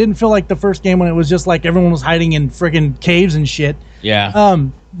didn't feel like the first game when it was just like everyone was hiding in friggin' caves and shit. Yeah.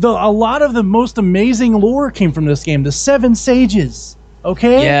 A lot of the most amazing lore came from this game. The Seven Sages.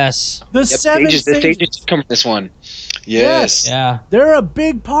 Okay. Yes. The sages come from this one. Yes. Yeah. They're a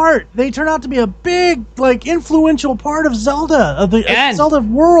big part. They turn out to be a big, influential part of Zelda, of the Zelda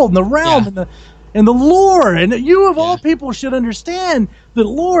world and the realm and the lore. And you of all people should understand that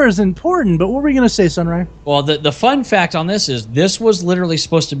lore is important. But what were you going to say, Sunray? Well, the fun fact on this is this was literally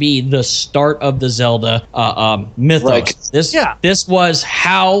supposed to be the start of the Zelda mythos. Right. This was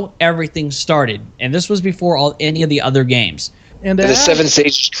how everything started, and this was before any of the other games. And the Seven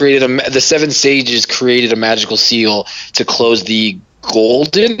Sages created a magical seal to close the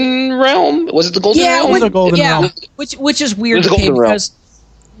Golden Realm. Was it the Golden Realm? It was the Golden Realm. Which is weird because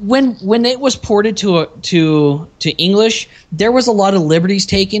when it was ported to English, there was a lot of liberties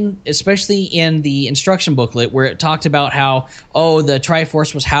taken, especially in the instruction booklet where it talked about how the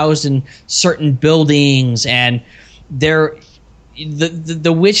Triforce was housed in certain buildings and the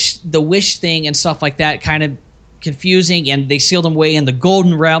wish thing and stuff like that kind of confusing, and they sealed him away in the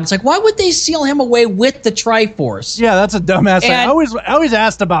Golden Realm. It's like, why would they seal him away with the Triforce? Yeah, that's a dumbass thing. I always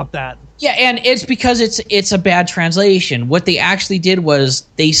asked about that. Yeah, and it's because it's a bad translation. What they actually did was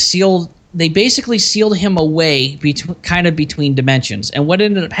they basically sealed him away between dimensions. And what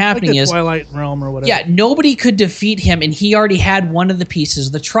ended up happening is Twilight Realm or whatever. Yeah, nobody could defeat him, and he already had one of the pieces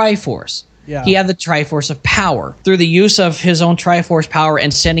of the Triforce. Yeah. He had the Triforce of Power. Through the use of his own Triforce power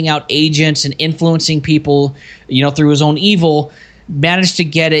and sending out agents and influencing people, through his own evil, managed to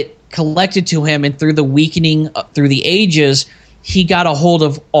get it collected to him, and through the weakening through the ages, he got a hold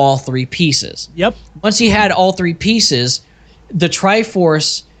of all three pieces. Yep. Once he had all three pieces, the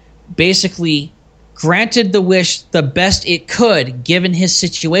Triforce basically granted the wish the best it could given his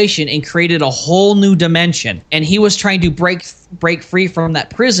situation and created a whole new dimension. And he was trying to break free from that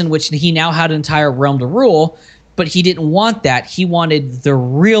prison, which he now had an entire realm to rule, but he didn't want that. He wanted the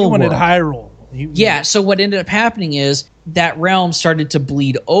real world. He wanted Hyrule. So what ended up happening is that realm started to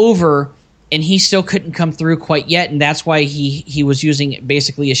bleed over, and he still couldn't come through quite yet, and that's why he was using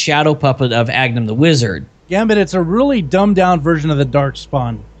basically a shadow puppet of Agnem the Wizard. Yeah, but it's a really dumbed down version of the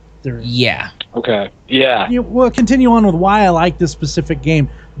Darkspawn theory. Yeah. Okay. Yeah. We'll continue on with why I like this specific game.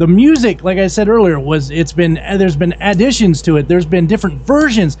 The music, like I said earlier, there's been additions to it. There's been different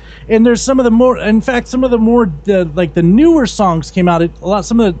versions, and there's some of the newer songs came out.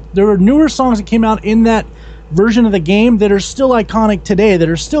 There were newer songs that came out in that version of the game that are still iconic today, that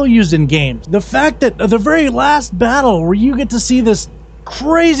are still used in games. The fact that the very last battle where you get to see this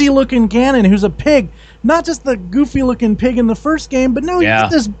crazy looking Ganon who's a pig, not just the goofy looking pig in the first game, but you get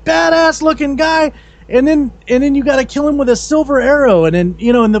this badass looking guy, and then you got to kill him with a silver arrow, and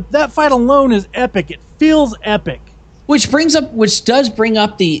then that fight alone is epic. It feels epic. Which does bring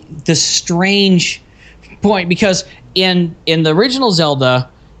up the strange point, because in the original Zelda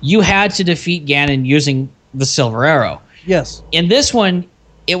you had to defeat Ganon using the silver arrow. Yes. In this one,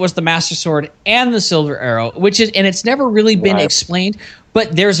 it was the Master Sword and the silver arrow, and it's never really been explained,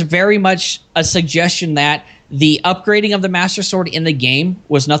 but there's very much a suggestion that the upgrading of the Master Sword in the game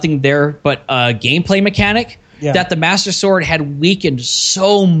was nothing there but a gameplay mechanic, that the Master Sword had weakened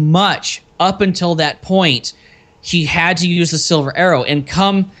so much up until that point, he had to use the silver arrow, and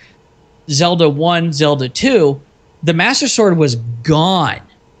come Zelda 1, Zelda 2, the Master Sword was gone.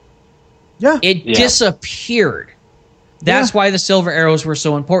 Yeah. It disappeared. That's why the silver arrows were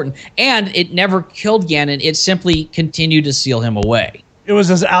so important. And it never killed Ganon. It simply continued to seal him away. It was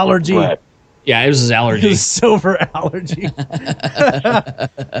his allergy. Right. Yeah, it was his allergy. His silver allergy.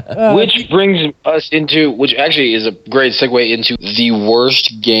 Which brings us into, which actually is a great segue into the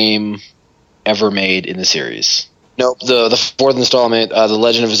worst game ever made in the series. Nope, the fourth installment, The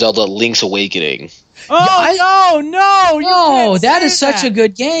Legend of Zelda: Link's Awakening. Oh, no! Oh, that is such a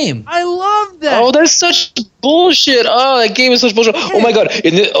good game. I love that. Oh, that's such bullshit. Oh, that game is such bullshit. Oh my god.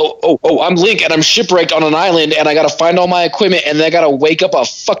 I'm Link and I'm shipwrecked on an island and I gotta find all my equipment and then I gotta wake up a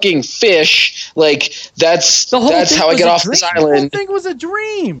fucking fish. Like that's how I get off this island. The whole thing was a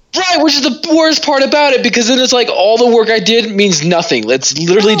dream. Right, which is the worst part about it, because then it's like all the work I did means nothing. It's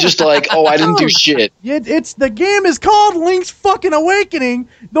literally just like, oh, I didn't do shit. It's the game is called Link's fucking Awakening.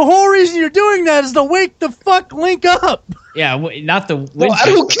 The whole reason you're doing that is to wake the fuck Link up. Yeah, not the. Well, I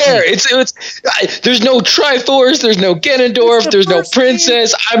don't care. There's no Triforce. There's no Ganondorf. There's no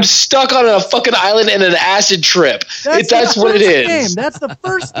princess. I'm stuck on a fucking island in an acid trip. That's what it is. That's the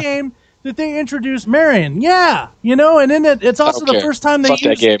first game that they introduced Marion. Yeah, and then it's also the first time they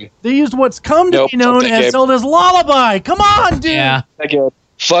used what's come to be known as Zelda's Lullaby. Come on, dude. Yeah.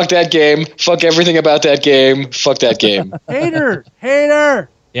 Fuck that game. Fuck everything about that game. Fuck that game. Hater.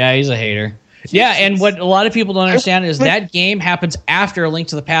 Yeah, he's a hater. Yeah, and what a lot of people don't understand is that game happens after A Link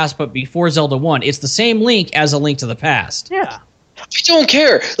to the Past, but before Zelda 1. It's the same Link as A Link to the Past. Yeah. I don't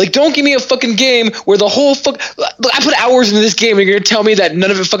care. Like, don't give me a fucking game where the whole I put hours into this game and you're going to tell me that none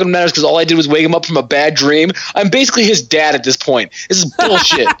of it fucking matters because all I did was wake him up from a bad dream? I'm basically his dad at this point. This is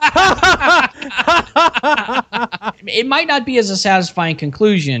bullshit. It might not be as a satisfying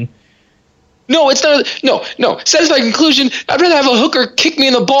conclusion. No, it's not. No. Satisfying conclusion. I'd rather have a hooker kick me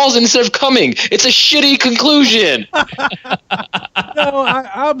in the balls instead of coming. It's a shitty conclusion. No,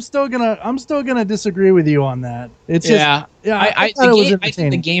 I'm still gonna disagree with you on that. It's just, I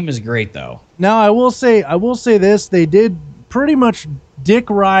think the game is great though. Now I will say this: they did pretty much dick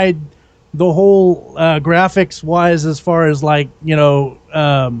ride the whole graphics wise, as far as the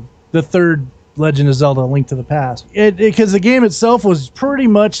third Legend of Zelda: Link to the Past. Because the game itself was pretty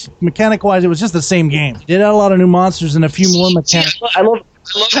much mechanic-wise, it was just the same game. It had a lot of new monsters and a few more mechanics. I love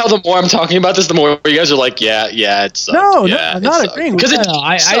how the more I'm talking about this, the more you guys are like, yeah, it sucks. No, I'm not agreeing with that.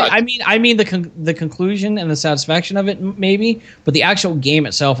 I mean the conclusion and the satisfaction of it, maybe, but the actual game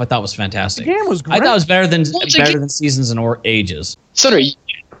itself, I thought was fantastic. The game was great. I thought it was better than Seasons and Ages.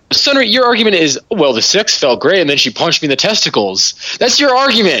 Sonny, your argument is, well, the sex felt great, and then she punched me in the testicles. That's your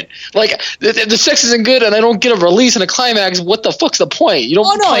argument. Like, the sex isn't good, and I don't get a release and a climax. What the fuck's the point? You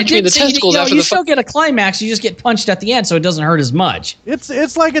don't punch me in the testicles after you still get a climax. You just get punched at the end, so it doesn't hurt as much.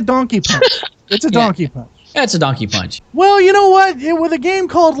 It's like a donkey punch. It's a donkey punch. Yeah, it's a donkey punch. Well, you know what? With a game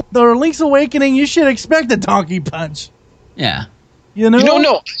called The Link's Awakening, you should expect a donkey punch. Yeah.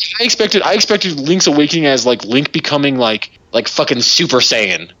 No. I expected Link's Awakening as Link becoming like fucking Super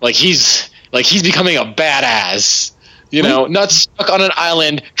Saiyan. Like he's becoming a badass. Not stuck on an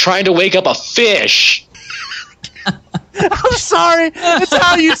island trying to wake up a fish. I'm sorry. It's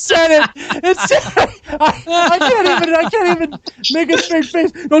how you said it. I can't even make a straight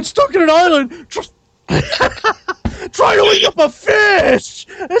face. No, I'm stuck in an island. Trying to wake up a fish.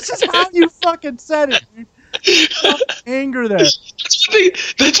 This is how you fucking said it, dude. Anger there.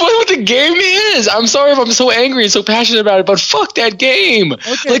 That's what the game is. I'm sorry if I'm so angry and so passionate about it, but fuck that game.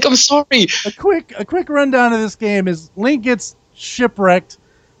 Okay. I'm sorry. A quick rundown of this game is Link gets shipwrecked.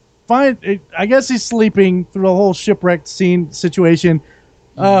 I guess he's sleeping through the whole shipwrecked situation.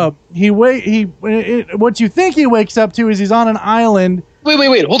 What you think he wakes up to is he's on an island.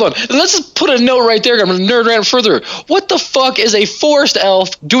 Wait, hold on. Let's just put a note right there. I'm going to nerd around further. What the fuck is a forest elf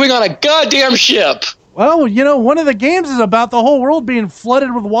doing on a goddamn ship? Well, one of the games is about the whole world being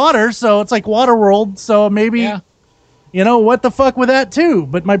flooded with water, so it's like Waterworld, so maybe, what the fuck with that too?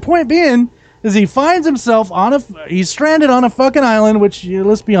 But my point being is he finds himself he's stranded on a fucking island, which,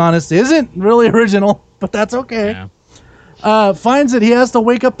 let's be honest, isn't really original, but that's okay. Yeah. Finds that he has to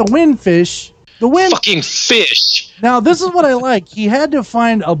wake up the windfish. Fucking fish! Now, this is what I like. He had to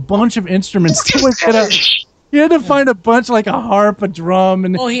find a bunch of instruments to wake it up. He had to find a bunch, like a harp, a drum,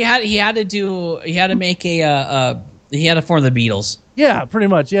 and he had to form the Beatles. Yeah, pretty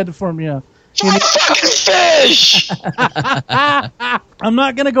much. He had to form fucking fish. I'm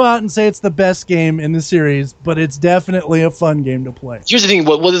not gonna go out and say it's the best game in the series, but it's definitely a fun game to play. Here's the thing: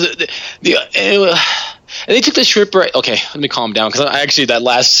 what is it? And they took the shipwreck. Okay, let me calm down because that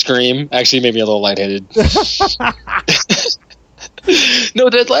last scream actually made me a little lightheaded.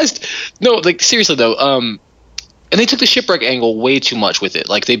 Seriously though, and they took the shipwreck angle way too much with it.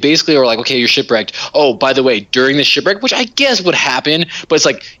 Like, they basically were like, okay, you're shipwrecked. Oh, by the way, during the shipwreck, which I guess would happen, but it's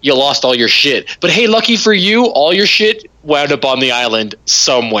like, you lost all your shit. But hey, lucky for you, all your shit wound up on the island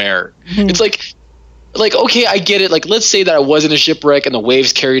somewhere. Mm-hmm. It's like, okay, I get it. Like, let's say that I was in a shipwreck and the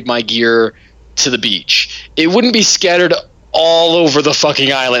waves carried my gear to the beach. It wouldn't be scattered all over the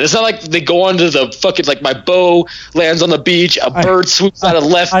fucking island. It's not like they go onto the fucking, like, my bow lands on the beach, a bird swoops out of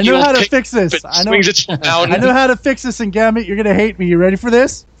left. I know how to fix this. I know how to fix this, and Gambit, you're gonna hate me. You ready for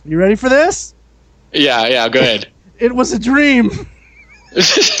this? Yeah, go ahead. It was a dream.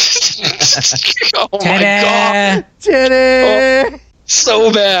 Oh my god. Titty. Oh,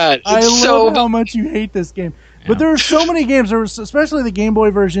 so bad. I It's so love how much you hate this game. But there are so many games, especially the Game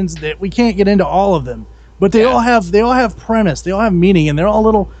Boy versions, that we can't get into all of them. But they all have premise, they all have meaning, and they're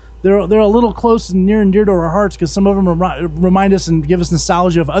all they're a little close and near to our hearts because some of them remind us and give us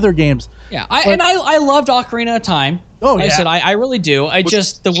nostalgia of other games. Yeah, I loved Ocarina of Time. Oh, like yeah. I said, I really do.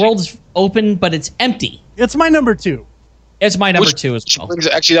 The world's open, but it's empty. It's my number 2. It's my number 2 as well.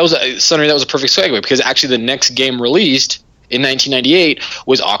 Actually, that was a perfect segue because actually the next game released in 1998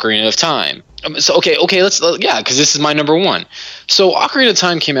 was Ocarina of Time. So okay, because this is my number 1. So Ocarina of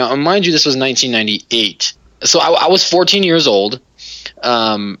Time came out, and mind you, this was 1998. So I was 14 years old.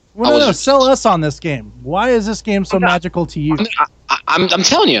 Sell us on this game. Why is this game so magical to you? I'm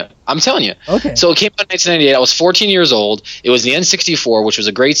telling you. Okay. So it came out in 1998. I was 14 years old. It was the N64, which was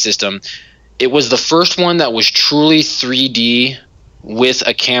a great system. It was the first one that was truly 3D with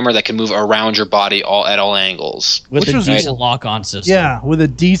a camera that can move around your body at all angles. With Which a was decent lock-on system. Yeah, with a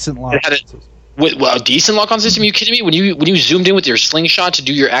decent lock. It had a decent lock-on system. Are you kidding me? When you zoomed in with your slingshot to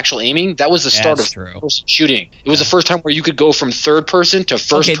do your actual aiming, that was the start of first shooting. It was the first time where you could go from third person to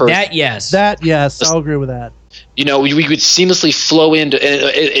first person. That yes, I'll agree with that. You know, we could seamlessly flow into, and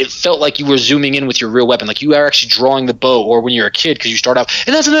it felt like you were zooming in with your real weapon, like you are actually drawing the bow, or when you're a kid, because you start out.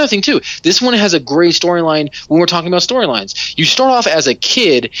 And that's another thing too. This one has a great storyline. When we're talking about storylines, you start off as a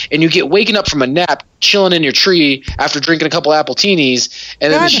kid, and you get waken up from a nap, chilling in your tree after drinking a couple apple-teenies,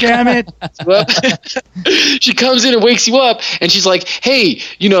 and then damn it! She comes in and wakes you up, and she's like, "Hey,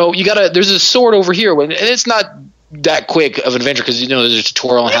 there's a sword over here," and it's not that quick of an adventure because there's a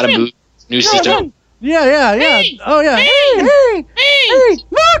tutorial on how to move new system. Yeah. Hey, oh yeah. Hey,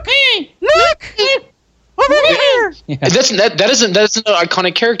 look, over here. Yeah. That isn't an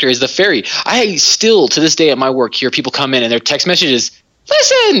iconic character. Is the fairy? I still to this day at my work hear people come in and their text message is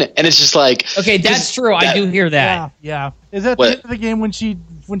listen, and it's just like okay, that's true. I do hear that. Yeah. Is that the end of the game when she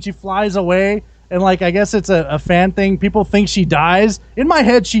flies away? And like, I guess it's a fan thing. People think she dies. In my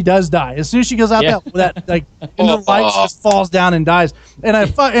head, she does die. As soon as she goes out that like in the lights, she just falls down and dies.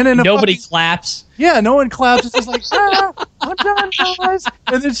 And nobody claps. Yeah, no one claps. It's just like I'm done, guys.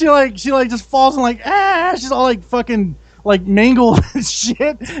 And then she just falls and she's all like fucking like mangled and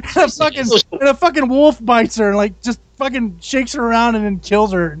shit. And a fucking wolf bites her and like just fucking shakes her around and then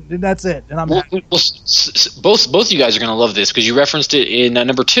kills her, and that's it. And I'm happy. Both of you guys are gonna love this because you referenced it in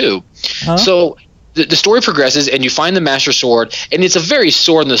number 2. Huh? So the story progresses, and you find the Master Sword, and it's a very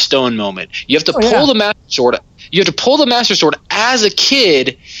sword in the stone moment. You have to pull the Master Sword. You have to pull the Master Sword as a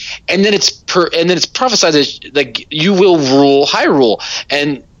kid, and then it's prophesied that like you will rule Hyrule,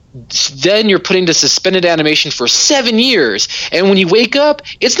 and then you're putting the suspended animation for 7 years, and when you wake up,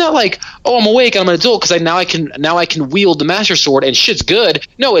 it's not like, oh, I'm awake, I'm an adult because now I can wield the Master Sword and shit's good.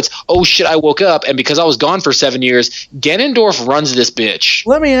 No, it's, oh shit, I woke up, and because I was gone for 7 years, Ganondorf runs this bitch.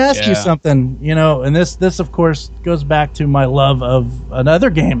 Let me ask you something, and this of course goes back to my love of another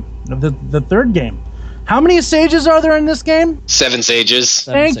game, the third game. How many sages are there in this game? 7 sages.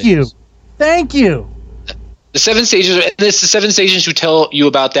 Thank you. The 7 sages, it's the 7 sages who tell you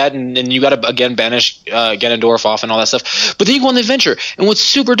about that, and you got to, again, banish Ganondorf off and all that stuff. But then you go on the adventure, and what's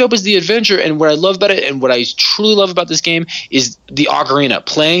super dope is the adventure, and what I love about it, and what I truly love about this game is the ocarina,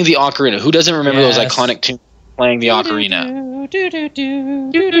 playing the ocarina. Who doesn't remember those iconic tunes playing the ocarina?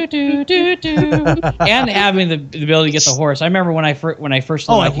 And having the ability to get the horse. I remember when I first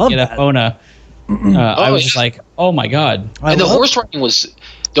learned I could get Epona, I was just like, oh my god. And the horse riding was...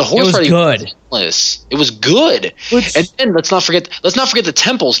 The horse riding good. It was good. And then let's not forget the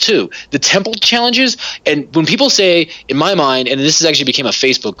temples too. The temple challenges, and when people say, in my mind, and this actually became a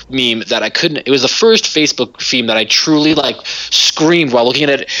Facebook meme that it was the first Facebook theme that I truly screamed while looking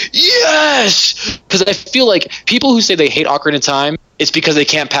at it. Yes, because I feel like people who say they hate Ocarina of Time, it's because they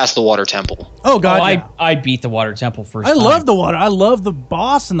can't pass the water temple. Oh god, I beat the water temple first. I love the water. I love the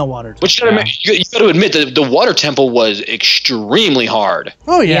boss in the water temple. But you got to admit that the water temple was extremely hard.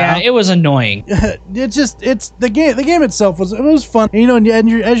 Oh yeah, it was annoying. It's the game. The game itself was fun. And,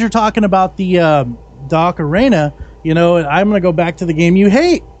 as you're talking about the Ocarina, I'm gonna go back to the game you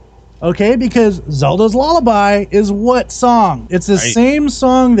hate. Okay, because Zelda's Lullaby is what song? It's the same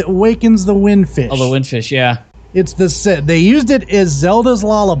song that awakens the Windfish. Oh, the Windfish, yeah. It's they used it as Zelda's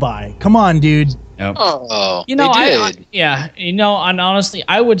Lullaby. Come on, dude. Yep. Oh, they did. And honestly,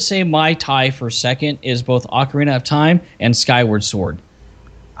 I would say my tie for second is both Ocarina of Time and Skyward Sword.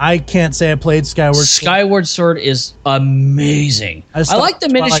 I can't say I played Skyward Sword. Skyward Sword is amazing. I like the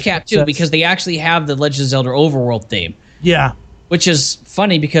Minish Cap too because they actually have the Legend of Zelda Overworld theme. Yeah. which is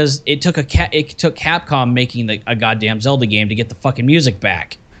funny because it took Capcom making a goddamn Zelda game to get the fucking music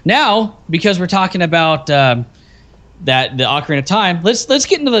back. Now, because we're talking about the Ocarina of Time, let's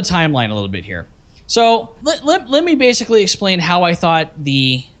get into the timeline a little bit here. So let me basically explain how I thought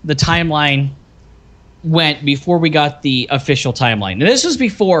the timeline went before we got the official timeline. And this was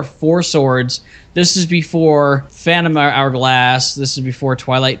before Four Swords. This is before Phantom Hourglass. This is before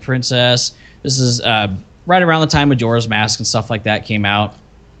Twilight Princess. This is right around the time Majora's Mask and stuff like that came out.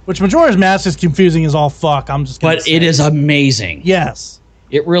 Which Majora's Mask is confusing as all fuck. I'm just gonna say. It is amazing. Yes.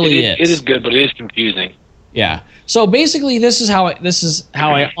 It really is. It is good, but it is confusing. Yeah. So basically, this is how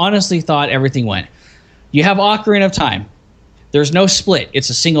I honestly thought everything went. You have Ocarina of Time. There's no split. It's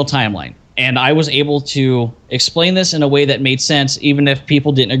a single timeline. And I was able to explain this in a way that made sense, even if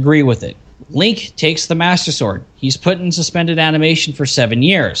people didn't agree with it. Link takes the Master Sword. He's put in suspended animation for 7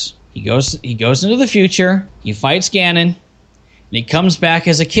 years. He goes into the future. He fights Ganon, and he comes back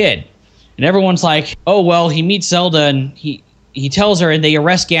as a kid. And everyone's like, "Oh well, he meets Zelda, and he tells her, and they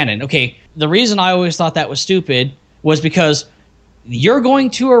arrest Ganon." Okay, the reason I always thought that was stupid was because you're going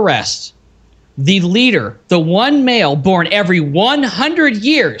to arrest the leader, the one male born every 100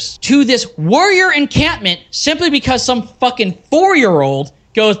 years to this warrior encampment simply because some fucking 4-year-old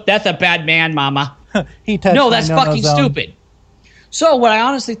goes, "That's a bad man, mama." No, that's fucking stupid. So what I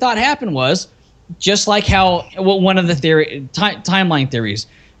honestly thought happened was, just like how one of the timeline theories,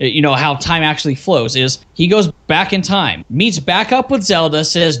 how time actually flows, is he goes back in time, meets back up with Zelda,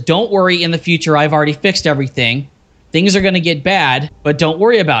 says, "Don't worry, in the future I've already fixed everything. Things are going to get bad, but don't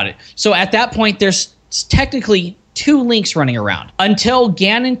worry about it." So at that point, there's technically 2 Links running around. Until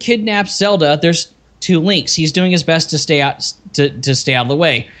Ganon kidnaps Zelda, there's 2 Links. He's doing his best to stay out of the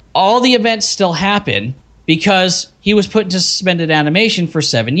way. All the events still happen because he was put into suspended animation for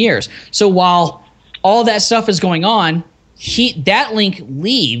 7 years. So while all that stuff is going on, that Link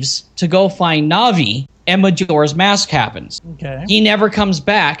leaves to go find Navi, and Majora's Mask happens. Okay. He never comes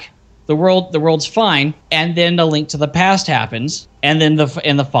back. The world's fine, and then A Link to the Past happens, and then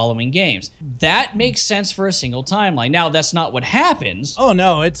in the following games. That makes sense for a single timeline. Now, that's not what happens. Oh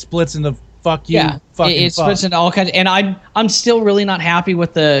no, it splits into fuck you. Yeah, it splits into all kinds. And I'm still really not happy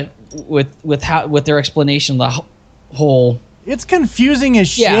with with their explanation of the whole. It's confusing as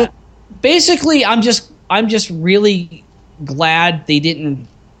shit. Yeah. Basically, I'm just really glad they didn't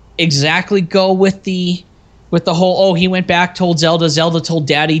exactly go with the whole, he went back, told Zelda told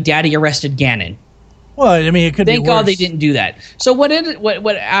Daddy arrested Ganon. Well, I mean, it could be worse. Thank God they didn't do that. So what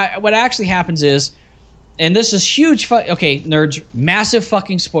actually happens is, and this is huge, nerds, massive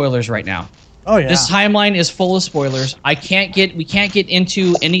fucking spoilers right now. Oh yeah. This timeline is full of spoilers. We can't get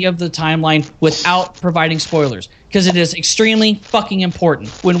into any of the timeline without providing spoilers, because it is extremely fucking important.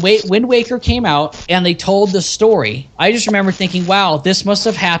 When Wind Waker came out and they told the story, I just remember thinking, wow, this must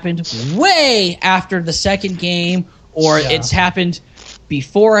have happened way after the second game, or it's happened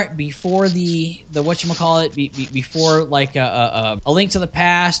before the whatchamacallit, before like a Link to the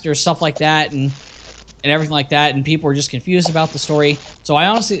Past or stuff like that, and everything like that, and people were just confused about the story. So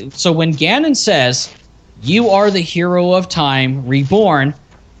when Ganon says, "You are the hero of time, reborn,"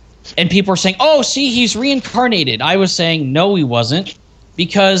 and people are saying, "Oh, see, he's reincarnated," I was saying, no, he wasn't,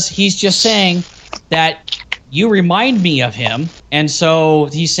 because he's just saying that you remind me of him, and so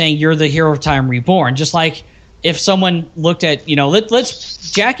he's saying you're the hero of time, reborn. Just like if someone looked at,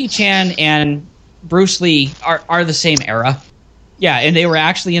 let's Jackie Chan and Bruce Lee are the same era. Yeah, and they were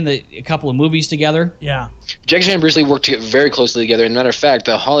actually in a couple of movies together. Yeah. Jackie Chan and Bruce Lee worked very closely together. And matter of fact,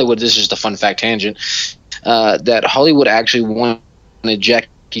 Hollywood, this is just a fun fact tangent, that Hollywood actually wanted Jackie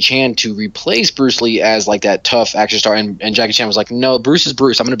Chan to replace Bruce Lee as like that tough action star. And Jackie Chan was like, "No, Bruce is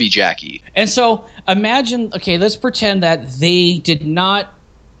Bruce. I'm going to be Jackie." And so imagine, let's pretend that they did not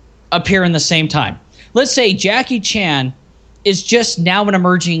appear in the same time. Let's say Jackie Chan is just now an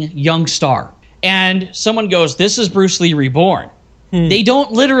emerging young star. And someone goes, "This is Bruce Lee reborn." They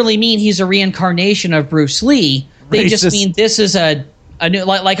don't literally mean he's a reincarnation of Bruce Lee. They just mean this is a new,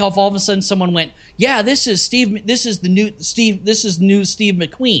 like if all of a sudden someone went, "Yeah, this is new Steve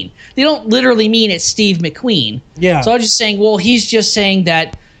McQueen." They don't literally mean it's Steve McQueen. Yeah. So I was just saying, well, he's just saying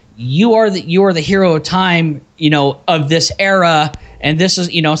that you are the hero of time, of this era, and this is,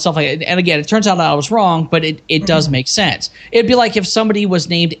 stuff like that. And again, it turns out that I was wrong, but it does make sense. It'd be like if somebody was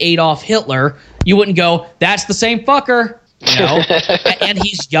named Adolf Hitler, you wouldn't go, "That's the same fucker." And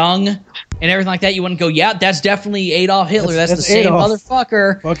he's young and everything like that. You wouldn't go, "Yeah, that's definitely Adolf Hitler. That's the same Adolf.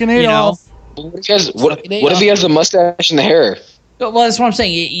 Motherfucker." Fucking Adolf. What if he has the mustache and the hair? Well, that's what I'm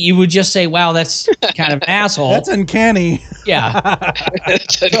saying. You would just say, "Wow, that's kind of an asshole." That's uncanny. Yeah.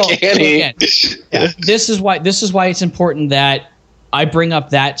 That's uncanny. This is why it's important that I bring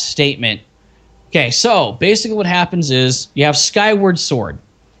up that statement. Okay, so basically what happens is you have Skyward Sword,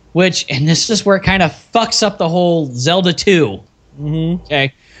 which, and this is where it kind of fucks up the whole Zelda 2. Mm-hmm.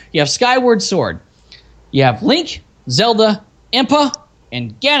 Okay, you have Skyward Sword. You have Link, Zelda, Impa,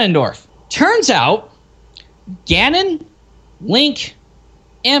 and Ganondorf. Turns out, Ganon, Link,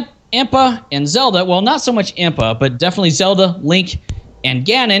 Impa, and Zelda, well, not so much Impa, but definitely Zelda, Link, and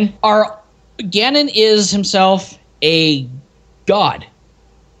Ganon is himself a god,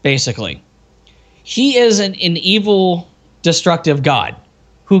 basically. He is an evil, destructive god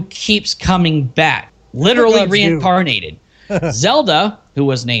who keeps coming back, literally reincarnated. Zelda, who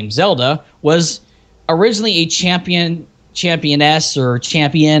was named Zelda, was originally a championess or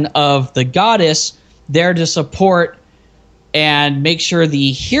champion of the goddess, there to support and make sure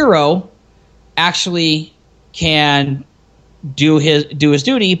the hero actually can do his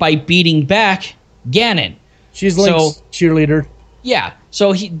duty by beating back Ganon. She's Link's cheerleader. Yeah.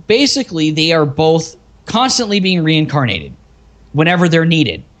 So they are both constantly being reincarnated whenever they're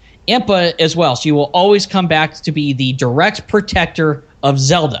needed. Impa as well. She will always come back to be the direct protector of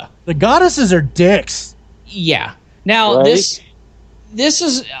Zelda. The goddesses are dicks. Yeah. Now, Right. this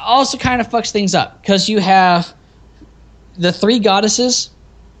is also kind of fucks things up because you have the three goddesses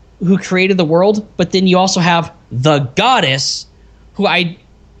who created the world, but then you also have the goddess who I'm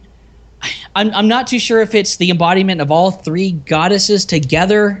not too sure if it's the embodiment of all three goddesses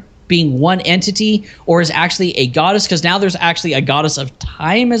together being one entity or is actually a goddess, because now there's actually a goddess of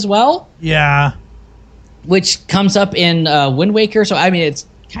time as well. Yeah. Which comes up in Wind Waker. So, I mean, it's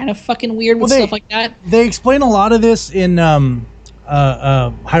kind of fucking weird with stuff like that. They explain a lot of this in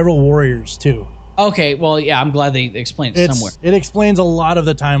Hyrule Warriors, too. Okay, well, yeah, I'm glad they explained it somewhere. It explains a lot of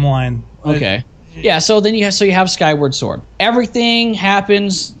the timeline. Okay. Yeah, so then you have Skyward Sword. Everything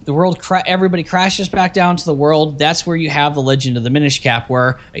happens. The world, everybody crashes back down to the world. That's where you have the Legend of the Minish Cap,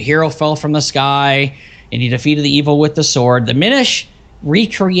 where a hero fell from the sky and he defeated the evil with the sword. The Minish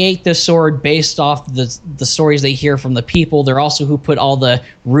recreate the sword based off the stories they hear from the people. They're also who put all the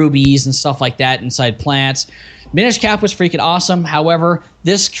rubies and stuff like that inside plants. Minish Cap was freaking awesome. However,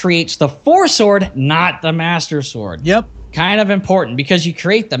 this creates the Four Sword, not the Master Sword. Yep. Kind of important because you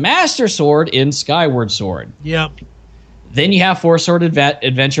create the Master Sword in Skyward Sword. Yep. Then you have Four Sword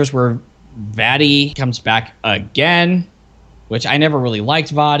Adventures where Vaati comes back again, which I never really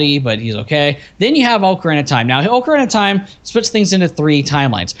liked Vaati, but he's okay. Then you have Ocarina of Time. Now, Ocarina of Time splits things into three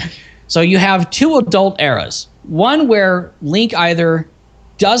timelines. So you have two adult eras. One where Link either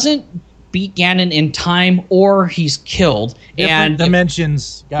doesn't beat Ganon in time or he's killed. Different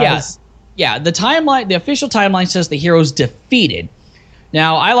dimensions, guys. Yeah, the timeline, the official timeline says the hero's defeated.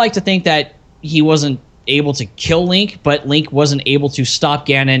 Now, I like to think that he wasn't able to kill Link, but Link wasn't able to stop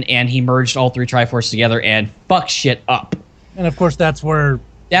Ganon, and he merged all three Triforces together and fuck shit up. And of course, that's where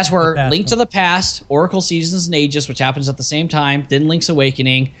Link to the Past, Oracle Seasons and Ages, which happens at the same time, then Link's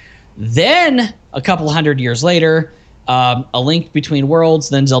Awakening, then a couple hundred years later, A Link Between Worlds,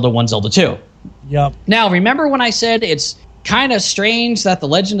 then Zelda 1, Zelda 2. Yep. Now, remember when I said it's kind of strange that The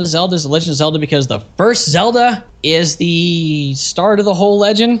Legend of Zelda is The Legend of Zelda because the first Zelda is the start of the whole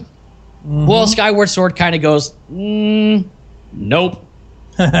legend? Mm-hmm. Well, Skyward Sword kind of goes, nope.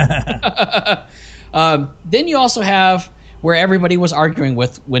 Then you also have where everybody was arguing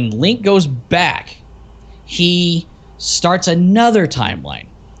with when Link goes back, he starts another timeline.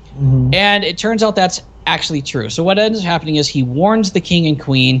 Mm-hmm. And it turns out that's actually true. So what ends up happening is he warns the king and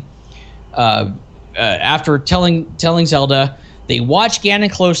queen after telling Zelda. They watch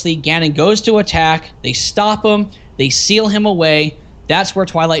Ganon closely. Ganon goes to attack. They stop him. They seal him away. That's where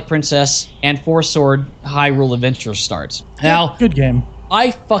Twilight Princess and Four Sword Hyrule Adventure starts. Now, good game.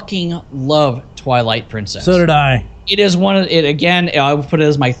 I fucking love Twilight Princess. So did I. It is one of it again. I would put it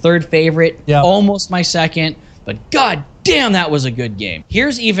as my third favorite, almost my second. But god damn, that was a good game.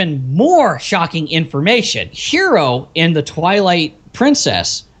 Here's even more shocking information. Hero in the Twilight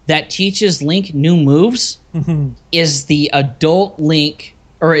Princess that teaches Link new moves is the adult Link,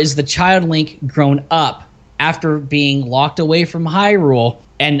 or is the child Link grown up after being locked away from Hyrule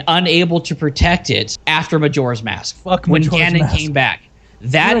and unable to protect it after Majora's Mask. When Ganon came back.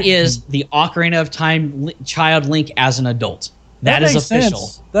 That is the Ocarina of Time child Link as an adult. That is official.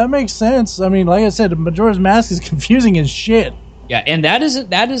 Sense. That makes sense. I mean, like I said, Majora's Mask is confusing as shit. Yeah, and that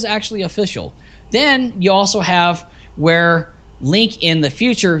is actually official. Then you also have where Link in the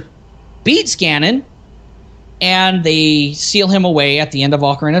future beats Ganon, and they seal him away at the end of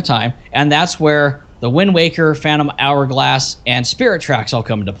Ocarina of Time, and that's where the Wind Waker, Phantom Hourglass, and Spirit Tracks all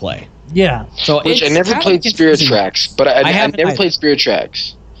come into play. Yeah. So which I never played Spirit Tracks, but I never played Spirit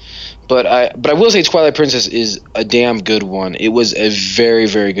Tracks. But I will say Twilight Princess is a damn good one. It was a very,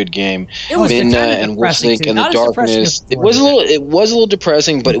 very good game. It was Midna kind of and depressing, Wolflink too. and the Not as depressing Darkness. as It was a little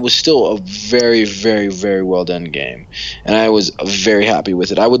depressing, but it was still a very, very, very well done game, and I was very happy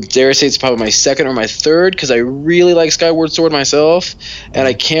with it. I would dare say it's probably my second or my third because I really like Skyward Sword myself, and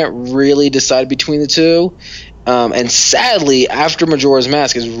I can't really decide between the two. And sadly, after Majora's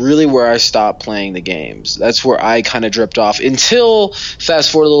Mask is really where I stopped playing the games. That's where I kind of dripped off until,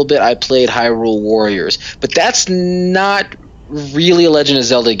 fast forward a little bit, I played Hyrule Warriors. But that's not really a Legend of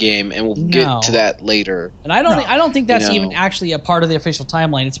Zelda game, and we'll get to that later. And I don't think that's even actually a part of the official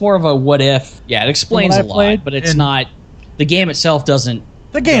timeline. It's more of a what if. Yeah, it explains a lot, but it's not. The game itself doesn't.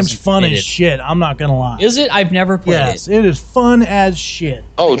 The game's fun as shit. I'm not gonna lie. Is it? I've never played it. Yes, it is fun as shit.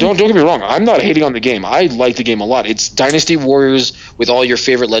 Oh, don't get me wrong. I'm not hating on the game. I like the game a lot. It's Dynasty Warriors with all your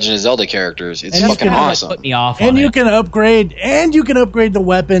favorite Legend of Zelda characters. It's fucking awesome. Put me off. And you can upgrade. And you can upgrade the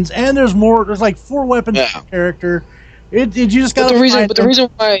weapons. And there's more. There's like 4 weapons per character. You just got. The reason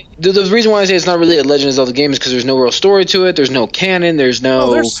why I say it's not really a Legend of Zelda game is because there's no real story to it. There's no canon. There's no.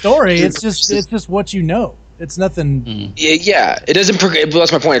 Oh, there's story. It's just what you know. It's nothing. Yeah. It doesn't.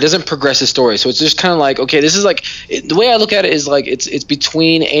 That's my point. It doesn't progress the story. So it's just kind of like, okay, this is like the way I look at it is like it's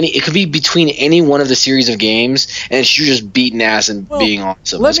between any. It could be between any one of the series of games, and it's you just beating ass and being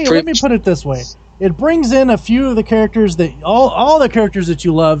awesome. Let me put it this way. It brings in a few of the characters that all the characters that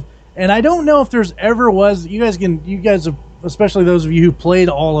you love, and I don't know if there's ever was. You guys, especially those of you who played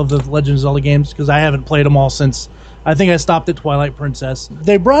all of the Legend of Zelda games, because I haven't played them all since. I think I stopped at Twilight Princess.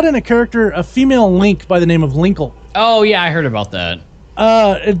 They brought in a female Link by the name of Linkle. Oh yeah, I heard about that.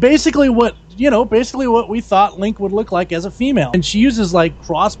 Basically what we thought Link would look like as a female, and she uses like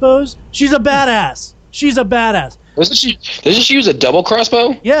crossbows. She's a badass. Doesn't she use a double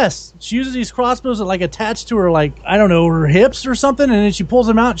crossbow? Yes, she uses these crossbows that like attached to her, like I don't know, her hips or something, and then she pulls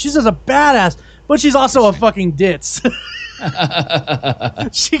them out. She's just a badass, but she's also a fucking ditz.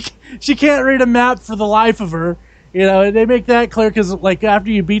 She can't read a map for the life of her. You know, they make that clear because, like,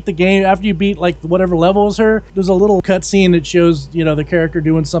 after you beat like whatever level is her, there's a little cutscene that shows, you know, the character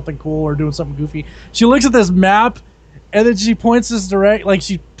doing something cool or doing something goofy. She looks at this map, and then she points this like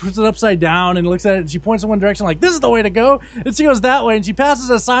she puts it upside down and looks at it, and she points in one direction, like this is the way to go, and she goes that way, and she passes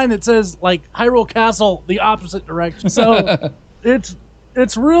a sign that says like Hyrule Castle, the opposite direction. So it's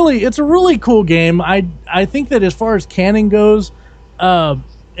a really cool game. I think that as far as canon goes,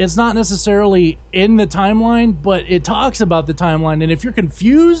 it's not necessarily in the timeline, but it talks about the timeline. And if you're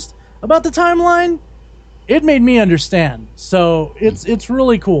confused about the timeline, it made me understand. So it's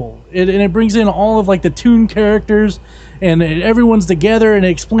really cool. And it brings in all of like the Toon characters, and everyone's together, and it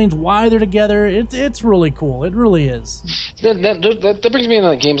explains why they're together. It's really cool. It really is. That brings me into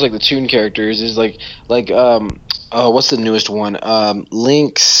like games like the Toon characters. Is like what's the newest one?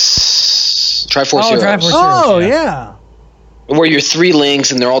 Link's Triforce Heroes. Triforce Heroes, yeah. Where you're 3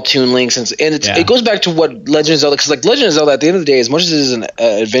 links and they're all Toon links, and it goes back to what Legend of Zelda, because like Legend of Zelda at the end of the day, as much as it is an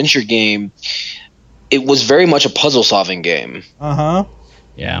adventure game, it was very much a puzzle solving game.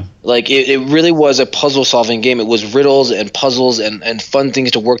 Yeah, like it really was a puzzle solving game. It was riddles and puzzles and fun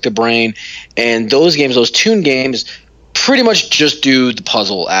things to work the brain, and those Toon games pretty much just do the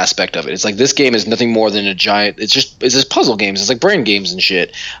puzzle aspect of it. It's like this game is nothing more than it's just puzzle games. It's like brain games and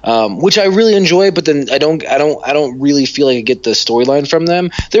shit, which I really enjoy. But then I don't really feel like I get the storyline from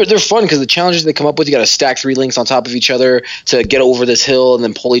them. They're fun because the challenges they come up with, you got to stack 3 links on top of each other to get over this hill and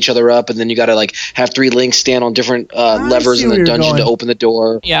then pull each other up, and then you got to like have 3 links stand on different levers in the dungeon to open the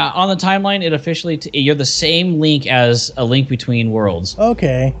door. Yeah, on the timeline, it officially you're the same Link as A Link Between Worlds.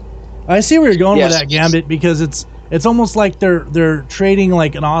 Okay, I see where you're going with that, Gambit, because it's almost like they're trading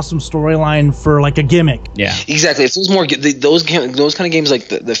like an awesome storyline for like a gimmick. Yeah, exactly. It's those kind of games like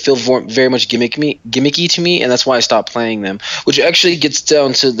that feel very much gimmicky to me, and that's why I stopped playing them. Which actually gets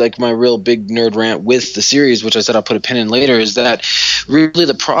down to like my real big nerd rant with the series, which I said I'll put a pin in later. Is that really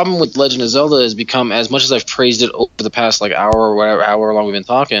the problem with Legend of Zelda has become, as much as I've praised it over the past like hour or whatever, however long we've been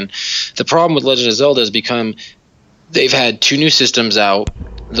talking, the problem with Legend of Zelda has become they've had 2 new systems out,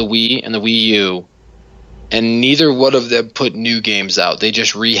 the Wii and the Wii U. And neither one of them put new games out. They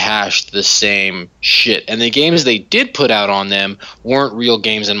just rehashed the same shit. And the games they did put out on them weren't real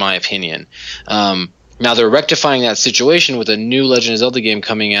games, in my opinion. Now they're rectifying that situation with a new Legend of Zelda game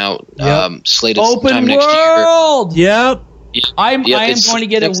coming out, slated sometime next year. Yep. I am going to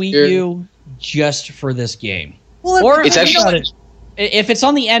get a Wii U just for this game. Well, or it's actually if it's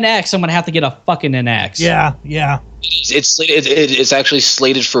on the NX, I'm going to have to get a fucking NX. Yeah. It's actually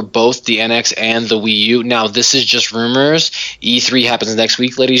slated for both the NX and the Wii U. Now, this is just rumors. E3 happens next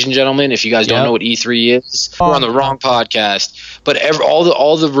week, ladies and gentlemen. If you guys don't know what E3 is, we're on the wrong podcast. But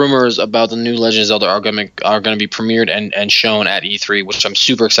all the rumors about the new Legend of Zelda are going to be premiered and shown at E3, which I'm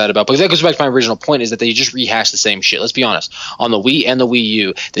super excited about. But that goes back to my original point: is that they just rehashed the same shit. Let's be honest. On the Wii and the Wii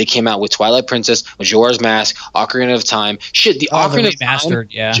U, they came out with Twilight Princess, Majora's Mask, Ocarina of Time. Shit, the Ocarina of Time.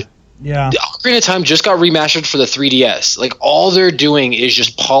 Yeah. The Ocarina of Time just got remastered for the 3DS. Like, all they're doing is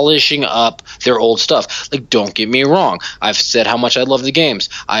just polishing up their old stuff. Like, don't get me wrong. I've said how much I love the games.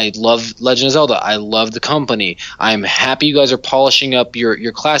 I love Legend of Zelda. I love the company. I'm happy you guys are polishing up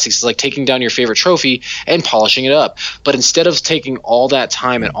your classics. It's like taking down your favorite trophy and polishing it up. But instead of taking all that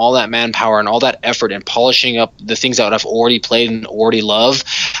time and all that manpower and all that effort and polishing up the things that I've already played and already love,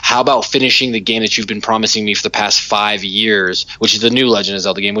 how about finishing the game that you've been promising me for the past 5 years, which is the new Legend of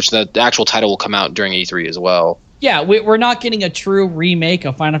Zelda game, which the actual title will come out during E3 as well. Yeah, we're not getting a true remake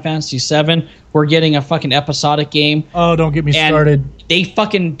of Final Fantasy VII. We're getting a fucking episodic game. Oh, don't get me started. They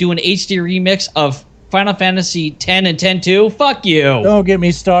fucking do an HD remix of Final Fantasy X and X-2. Fuck you. Don't get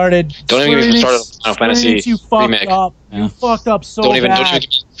me started. Don't even get me started on Final Fantasy you fucked remake. up. Yeah. You fucked up so Don't even bad. get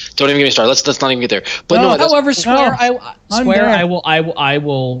me started. Let's not even get there. But no, However, Square, I'm Square, done. I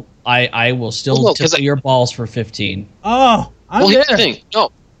will still Well, no, 'cause tickle your balls for 15. Oh, I'm well, there. here's the thing.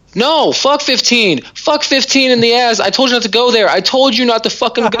 No, fuck 15. Fuck 15 in the ass. I told you not to go there. I told you not to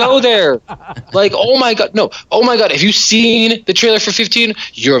fucking go there. Like, oh my god. No. Oh my god. Have you seen the trailer for 15?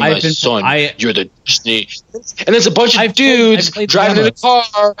 You're my son. You're the Disney. And there's a bunch of dudes driving in a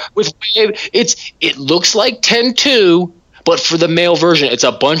car with wave. It looks like 10-2. But for the male version, it's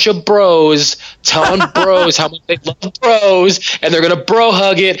a bunch of bros telling bros how much they love bros, and they're gonna bro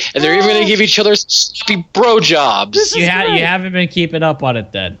hug it, and they're even gonna give each other sloppy bro jobs. You haven't been keeping up on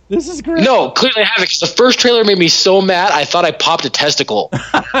it then. This is great. No, clearly I haven't. Because the first trailer made me so mad, I thought I popped a testicle.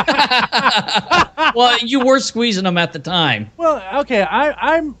 Well, you were squeezing them at the time. Well, okay,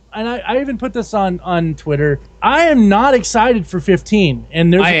 I even put this on Twitter. I am not excited for 15,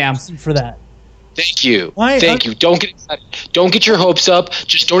 and there's a reason for that. Thank you. Thank you. Don't get excited. Don't get your hopes up.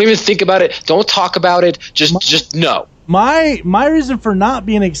 Just don't even think about it. Don't talk about it. Just no. My reason for not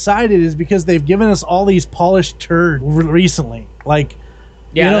being excited is because they've given us all these polished turds recently. Like,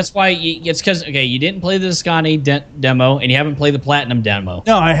 yeah, that's why it's because you didn't play the Ascani demo and you haven't played the Platinum demo.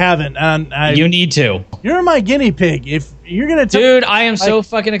 No, I haven't. And you need to. You're my guinea pig. If you're gonna, dude, I am so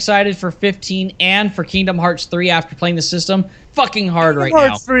fucking excited for 15 and for Kingdom Hearts 3 after playing the system. Fucking hard right now. Kingdom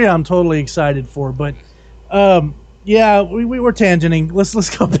Hearts 3, I'm totally excited for, but yeah, we were tangenting.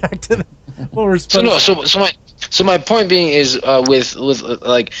 Let's go back to what we're supposed. So my point being is with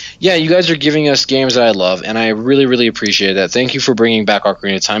like, yeah, you guys are giving us games that I love, and I really, really appreciate that. Thank you for bringing back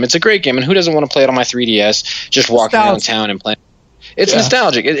Ocarina of Time. It's a great game, and who doesn't want to play it on my 3DS? Just walking around town and playing. It's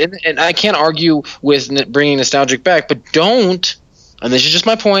nostalgic, and I can't argue with bringing nostalgic back, but don't. And this is just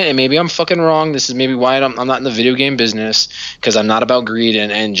my point, and maybe I'm fucking wrong. This is maybe why I'm not in the video game business, because I'm not about greed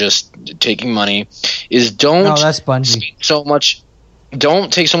and just taking money. No, that's Bungie.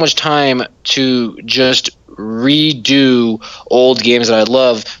 Don't take so much time to just redo old games that I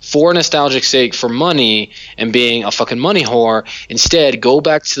love for nostalgic sake, for money, and being a fucking money whore. Instead, go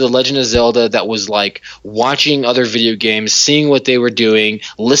back to the Legend of Zelda that was like watching other video games, seeing what they were doing,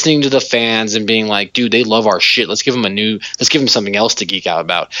 listening to the fans, and being like, dude, they love our shit. Let's give them something else to geek out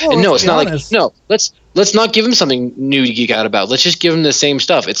about. Well, and no, it's not honest. Let's not give them something new to geek out about. Let's just give them the same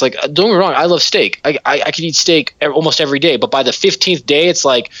stuff. It's like, don't get me wrong, I love steak. I can eat steak almost every day, but by the 15th day, it's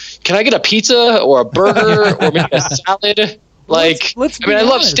like, can I get a pizza or a burger or maybe a salad? Like, I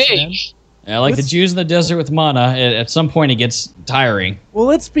love steak. Man. Yeah, like the Jews in the desert with mana. At some point, it gets tiring. Well,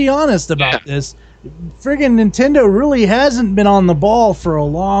 let's be honest about this. Friggin' Nintendo really hasn't been on the ball for a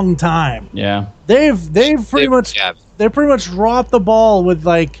long time. Yeah, they've pretty much dropped the ball with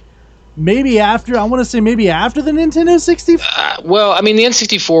like. Maybe after the Nintendo 64. Well, I mean, the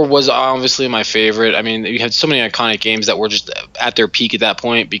N64 was obviously my favorite. I mean, you had so many iconic games that were just at their peak at that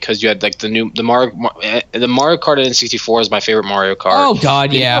point because you had like the Mario Kart N64 is my favorite Mario Kart. Oh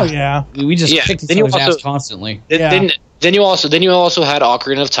God, yeah. Oh yeah. We just kicked each other's ass constantly. Then you also had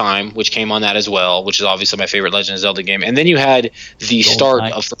Ocarina of Time, which came on that as well, which is obviously my favorite Legend of Zelda game. And then you had the start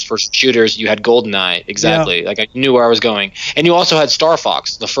of first shooters. You had GoldenEye, exactly. Yeah. Like I knew where I was going. And you also had Star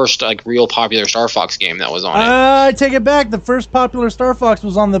Fox, the first like real popular Star Fox game that was on it. I take it back. The first popular Star Fox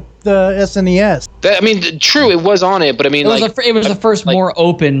was on the the SNES. True, it was on it, but I mean, it was the first more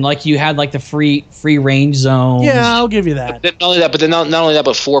open. Like you had like the free range zones. Yeah, I'll give you that. Not only that,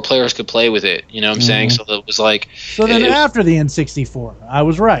 but 4 players could play with it. You know what I'm saying? So it was like. So then after the N64, I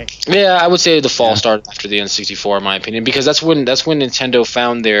was right. Yeah, I would say the fall started after the N64, in my opinion, because that's when Nintendo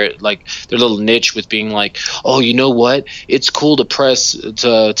found their little niche with being like, oh, you know what? It's cool to press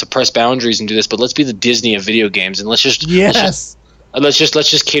boundaries and do this, but let's be the Disney of video games and let's just let's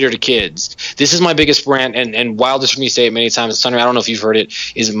just cater to kids. This is my biggest rant, and wildest for me to say it many times. Sonny, I don't know if you've heard it,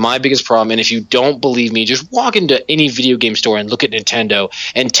 is my biggest problem. And if you don't believe me, just walk into any video game store and look at Nintendo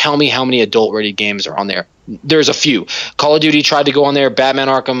and tell me how many adult-ready games are on there. There's a few. Call of Duty tried to go on there. Batman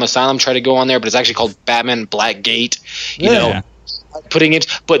Arkham Asylum tried to go on there, but it's actually called Batman Blackgate. You know, putting it.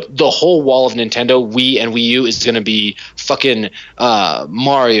 But the whole wall of Nintendo, Wii and Wii U, is going to be fucking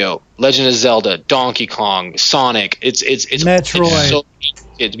Mario, Legend of Zelda, Donkey Kong, Sonic. It's Metroid.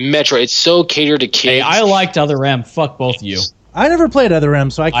 It's Metroid. It's so catered to kids. Hey, I liked Other M. Fuck both of you. I never played Other M,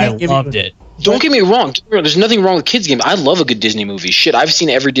 so I can't. I loved it. Don't get me wrong. There's nothing wrong with kids' games. I love a good Disney movie. Shit, I've seen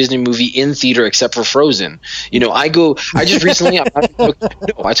every Disney movie in theater except for Frozen. You know, I just recently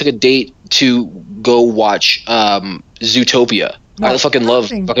I took a date to go watch Zootopia. I fucking love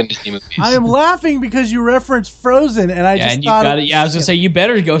fucking Disney movies. I am laughing because you referenced Frozen, and I thought. I was gonna say you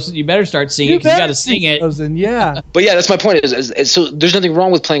better start singing. You got to sing it. Frozen, yeah. But yeah, that's my point. So there's nothing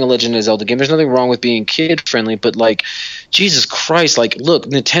wrong with playing a Legend of Zelda game. There's nothing wrong with being kid friendly. But like, Jesus Christ, like, look,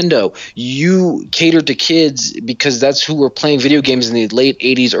 Nintendo, you catered to kids because that's who were playing video games in the late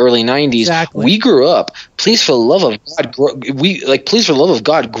 '80s, early '90s. Exactly. We grew up. Please, for the love of God, please, for the love of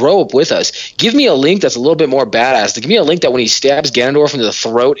God, grow up with us. Give me a Link that's a little bit more badass. Give me a Link that when he stabs Ganondorf into the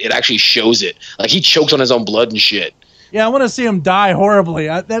throat, it actually shows it. Like, he chokes on his own blood and shit. Yeah, I want to see him die horribly.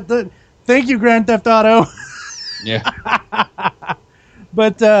 Thank you, Grand Theft Auto. Yeah.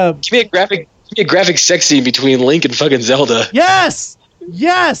 But give me a graphic sex scene between Link and fucking Zelda. Yes,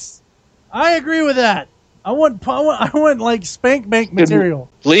 I agree with that. I want like spank bank material.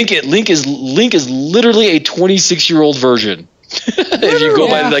 Link is literally a 26-year-old version. If you go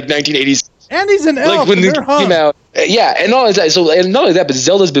by like 1980s. And he's an elf. Like when it came out. Yeah, and not only that, but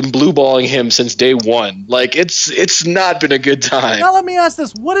Zelda's been blue-balling him since day one. Like, it's not been a good time. Now let me ask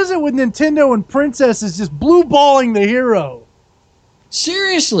this: what is it with Nintendo and princesses just blue-balling the hero?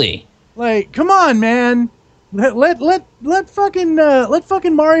 Seriously. Like, come on, man. Let fucking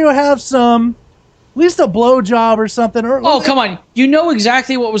Mario have some. At least a blowjob or something. Come on! You know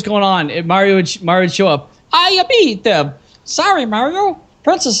exactly what was going on. If Mario would show up. I beat them. Sorry, Mario.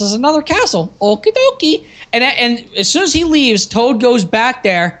 Princess is another castle. Okie dokie. And as soon as he leaves, Toad goes back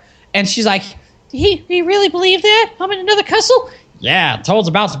there, and she's like, "He really believe that? I'm in another castle." Yeah, Toad's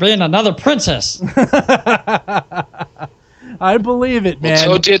about to be in another princess. I believe it, man.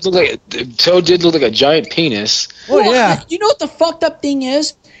 Well, Toad did look like a giant penis. Well, yeah. You know what the fucked up thing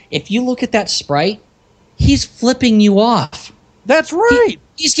is? If you look at that sprite, he's flipping you off. That's right.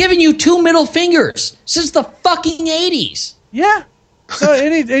 He's giving you 2 middle fingers since the fucking 80s. Yeah. So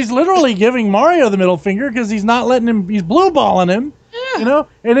he's literally giving Mario the middle finger because he's not letting him. He's blue balling him. Yeah. You know.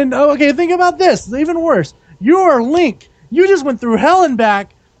 And then think about this. It's even worse. You are Link. You just went through hell and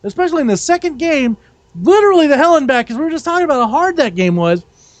back, especially in the second game. Literally the hell and back, because we were just talking about how hard that game was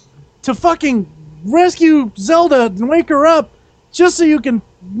to fucking rescue Zelda and wake her up just so you can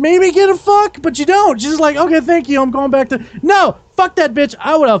maybe get a fuck, but you don't. She's just like, okay, thank you. I'm going back to. No, fuck that bitch.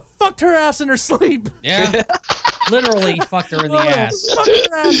 I would have fucked her ass in her sleep. Yeah. Literally fucked her in the ass. Fuck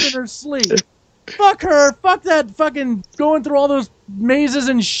her ass in her sleep. Fuck her. Fuck that fucking going through all those mazes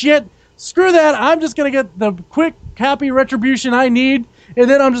and shit. Screw that. I'm just going to get the quick, happy retribution I need, and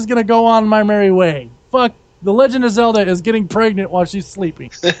then I'm just going to go on my merry way. Fuck. The Legend of Zelda is getting pregnant while she's sleeping.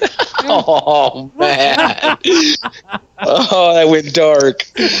 Oh, man. Oh, that went dark.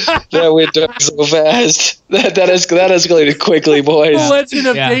 That went dark so fast. That escalated quickly, boys. The Legend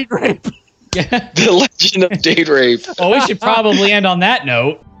of Date Rape. Yeah. The Legend of Date Rape. Well, we should probably end on that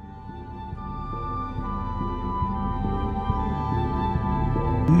note.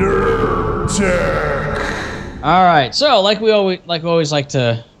 Nerd Tech. All right. So, like we always like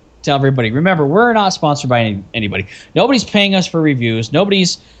to tell everybody, remember, we're not sponsored by anybody. Nobody's paying us for reviews.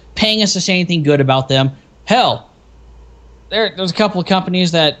 Nobody's paying us to say anything good about them. Hell, there's a couple of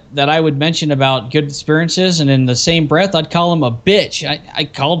companies that I would mention about good experiences, and in the same breath, I'd call them a bitch. I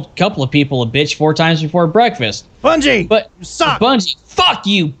called a couple of people a bitch 4 times before breakfast. Bungie! But you suck! Bungie! Fuck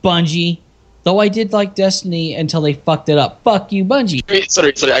you, Bungie! Though I did like Destiny until they fucked it up. Fuck you, Bungie. Sorry,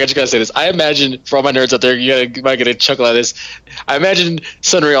 I just gotta say this. I imagine, for all my nerds out there, you might get a chuckle at this. I imagine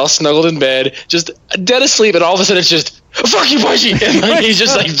Sunray all snuggled in bed, just dead asleep, and all of a sudden it's just, fuck you, Bungie, and like he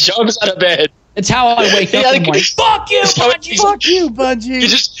just like jumps out of bed. It's how I wake up in the morning. Fuck you, Bungie. Fuck you, Bungie.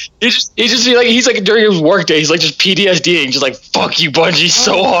 He's like during his work day, he's like just PTSDing, just like fuck you, Bungie,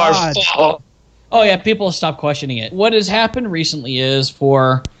 so hard. Oh yeah, people stop questioning it. What has happened recently is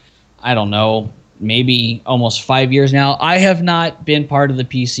for, I don't know, maybe almost 5 years now, I have not been part of the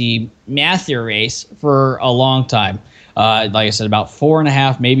PC Matthew race for a long time. Like I said, about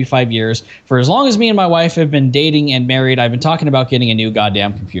 4.5, maybe 5 years. For as long as me and my wife have been dating and married, I've been talking about getting a new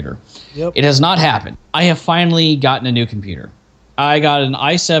goddamn computer. Yep. It has not happened. I have finally gotten a new computer. I got an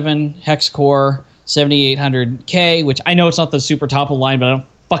i7 hex core 7800K, which I know it's not the super top of the line, but I don't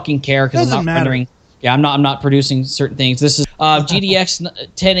fucking care because I'm not rendering. Yeah, I'm not producing certain things. This is GDX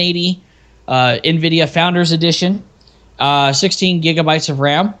 1080 NVIDIA Founders Edition, 16 gigabytes of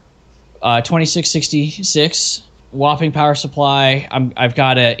RAM, 2666 whopping power supply. I've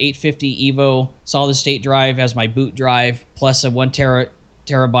got a 850 Evo solid state drive as my boot drive, plus a 1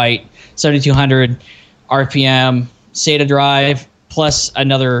 terabyte 7200 RPM SATA drive, plus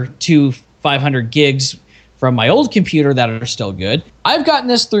another 500 gigs from my old computer that are still good. I've gotten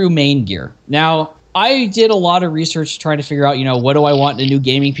this through Main Gear. Now, I did a lot of research trying to figure out, what do I want in a new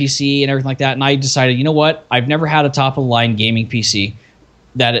gaming PC and everything like that. And I decided, you know what? I've never had a top-of-the-line gaming PC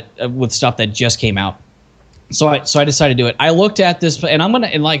with stuff that just came out. So I decided to do it. I looked at this,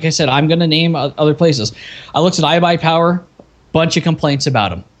 and like I said, I'm gonna name other places. I looked at iBuyPower, bunch of complaints about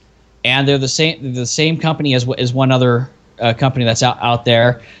them, and they're the same company as one other company that's out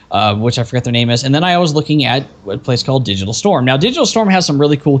there, which I forget their name is. And then I was looking at a place called Digital Storm. Now, Digital Storm has some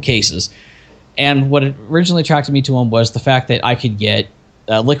really cool cases. And what originally attracted me to them was the fact that I could get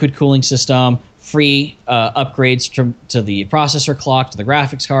a liquid cooling system, free upgrades to the processor clock, to the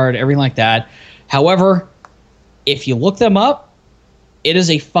graphics card, everything like that. However, if you look them up, it is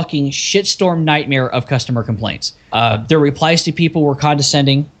a fucking shitstorm nightmare of customer complaints. Their replies to people were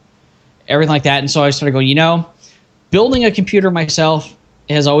condescending, everything like that. And so I started going, building a computer myself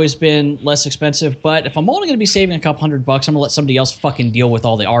has always been less expensive, but if I'm only going to be saving a couple $100, I'm going to let somebody else fucking deal with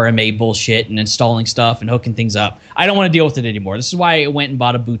all the RMA bullshit and installing stuff and hooking things up. I don't want to deal with it anymore. This is why I went and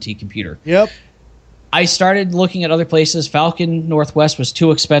bought a boutique computer. Yep. I started looking at other places. Falcon Northwest was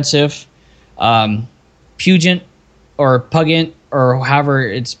too expensive. Pugent or Pugent or however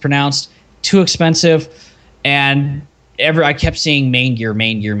it's pronounced, too expensive. And I kept seeing Main Gear.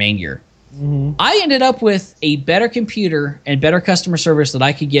 Mm-hmm. I ended up with a better computer and better customer service that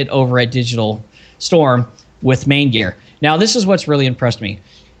I could get over at Digital Storm with Main Gear. Now, this is what's really impressed me.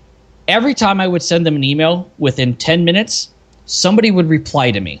 Every time I would send them an email, within 10 minutes, somebody would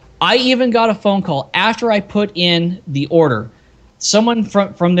reply to me. I even got a phone call after I put in the order. Someone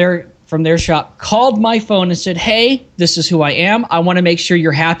from their shop called my phone and said, hey, this is who I am. I want to make sure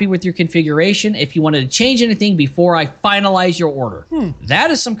you're happy with your configuration. If you wanted to change anything before I finalize your order.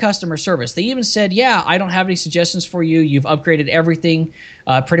 That is some customer service. They even said, yeah, I don't have any suggestions for you. You've upgraded everything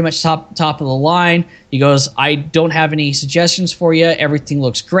pretty much top of the line. He goes, I don't have any suggestions for you. Everything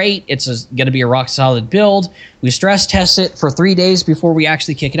looks great. It's going to be a rock solid build. We stress test it for 3 days before we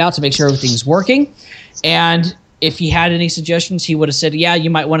actually kick it out to make sure everything's working. And if he had any suggestions, he would have said, yeah, you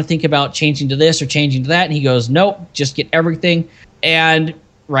might want to think about changing to this or changing to that. And he goes, nope, just get everything. And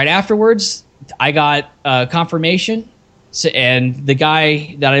right afterwards, I got confirmation. And the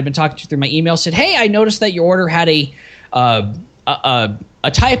guy that I've been talking to through my email said, hey, I noticed that your order had a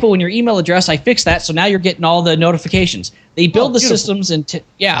typo in your email address. I fixed that. So now you're getting all the notifications. They build the systems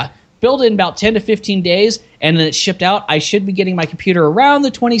build in about 10 to 15 days. And then it's shipped out. I should be getting my computer around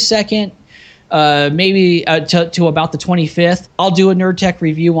the 22nd. Maybe to about the 25th. I'll do a Nerd Tech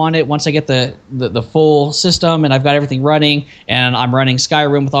review on it once I get the full system and I've got everything running, and I'm running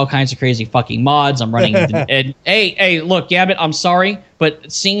Skyrim with all kinds of crazy fucking mods. I'm running and hey, look, Gambit, I'm sorry,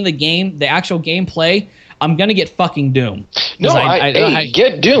 but seeing the actual gameplay, I'm gonna get fucking Doom. No, I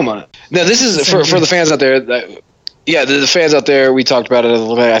get Doom. Now this is for the fans out there. Yeah, the fans out there, we talked about it a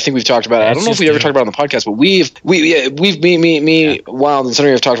little bit. I think we've talked about it. I don't know if we ever talked about it on the podcast, but me, Wild, and Sonny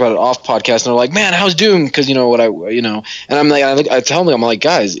have talked about it off podcast, and they're like, man, how's Doom? Because and I'm like, I tell them, I'm like,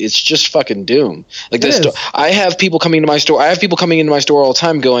 guys, it's just fucking Doom. Like this, I have people coming into my store. I have people coming into my store all the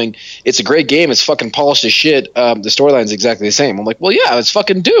time going, it's a great game. It's fucking polished as shit. The storyline's exactly the same. I'm like, well, yeah, it's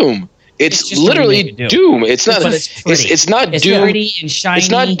fucking Doom. It's literally Doom. It's not. It's not It's Doom. pretty and shiny,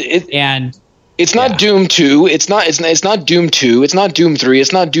 It's not Doom 2. It's not Doom 2. It's not Doom 3.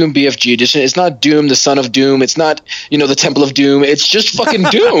 It's not Doom BFG edition. It's not Doom the Son of Doom. It's not, the Temple of Doom. It's just fucking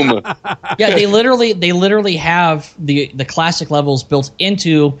Doom. Yeah, they literally have the classic levels built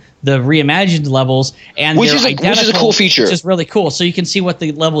into the reimagined levels, and which is a cool feature. Which is really cool. So you can see what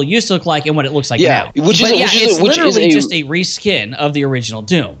the level used to look like and what it looks like now. It's literally just a reskin of the original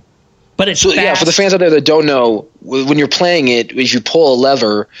Doom. But it's fast. For the fans out there that don't know, when you're playing it, if you pull a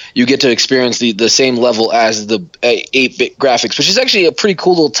lever, you get to experience the same level as the 8-bit graphics, which is actually a pretty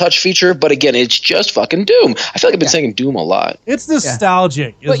cool little touch feature. But again, it's just fucking Doom. I feel like I've been saying Doom a lot. It's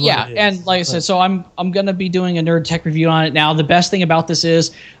nostalgic. But and like I said, so I'm going to be doing a Nerd Tech review on it now. The best thing about this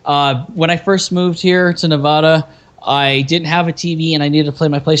is when I first moved here to Nevada, I didn't have a TV and I needed to play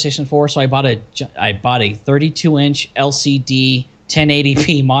my PlayStation 4, so I bought a 32-inch LCD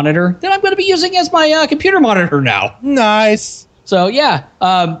 1080p monitor that I'm going to be using as my computer monitor now. Nice. So yeah,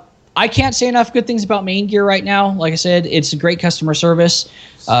 I can't say enough good things about Main Gear right now. Like I said, it's a great customer service.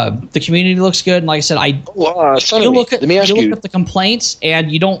 The community looks good, and like I said, you look at the complaints,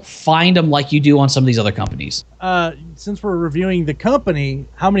 and you don't find them like you do on some of these other companies. Since we're reviewing the company,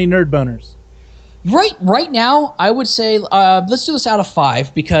 how many nerd boners? Right now, I would say let's do this out of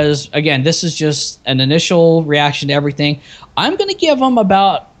 5 because again, this is just an initial reaction to everything. I'm going to give them 4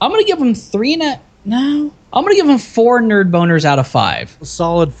 nerd boners out of 5. A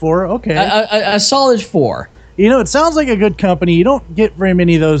solid 4, okay. A solid 4. It sounds like a good company. You don't get very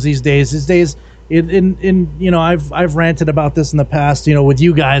many of those these days. I've ranted about this in the past, with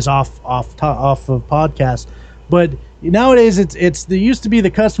you guys off of podcasts, but nowadays it's there used to be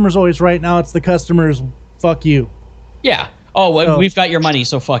the customer's always right. Now it's the customer's fuck you. Yeah. Oh, we've got your money,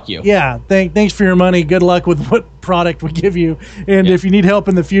 so fuck you. Yeah. Thanks for your money. Good luck with what product we give you, and if you need help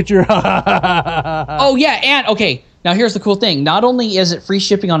in the future. Oh yeah, and okay. Now here's the cool thing. Not only is it free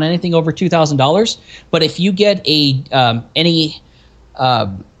shipping on anything over $2,000, but if you get any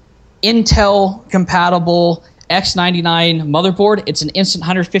Intel compatible X99 motherboard, it's an instant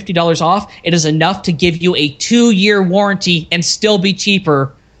 $150 off. It is enough to give you a 2-year warranty and still be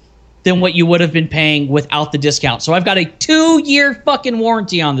cheaper than what you would have been paying without the discount. So I've got a 2-year fucking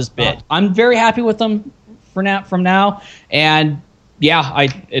warranty on this bit. I'm very happy with them from now, and yeah,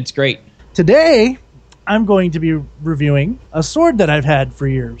 it's great. Today, I'm going to be reviewing a sword that I've had for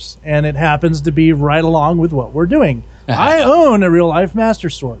years, and it happens to be right along with what we're doing. I own a real-life Master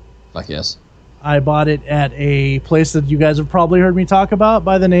Sword. Fuck yes. I bought it at a place that you guys have probably heard me talk about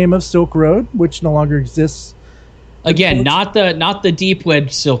by the name of Silk Road, which no longer exists. Again, not the deep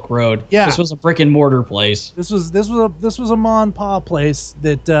web Silk Road. Yeah. This was a brick and mortar place. This was a ma and pa place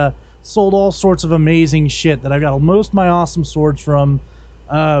that sold all sorts of amazing shit that I got most of my awesome swords from.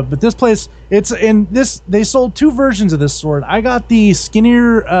 But this place, they sold 2 versions of this sword. I got the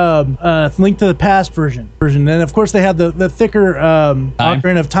skinnier Link to the Past version. And of course they had the thicker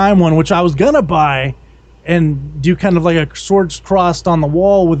Ocarina of Time one, which I was gonna buy and do kind of like a swords crossed on the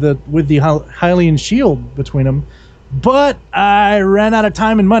wall with the Hylian shield between them. But I ran out of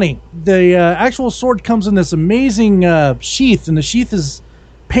time and money. The actual sword comes in this amazing sheath, and the sheath is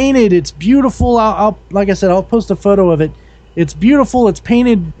painted. It's beautiful. Like I said, I'll post a photo of it. It's beautiful. It's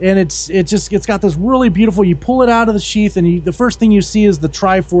painted, and it's got this really beautiful. You pull it out of the sheath, and the first thing you see is the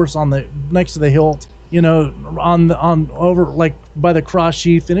Triforce on the next to the hilt. On over like by the cross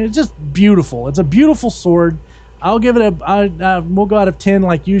sheath, and it's just beautiful. It's a beautiful sword. I'll give it we'll go out of 10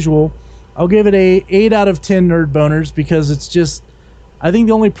 like usual. I'll give it a 8 out of 10 nerd boners because it's just. I think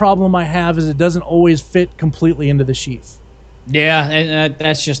the only problem I have is it doesn't always fit completely into the sheath. Yeah, and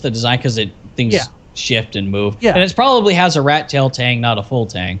that's just the design because things shift and move. Yeah, and it probably has a rat tail tang, not a full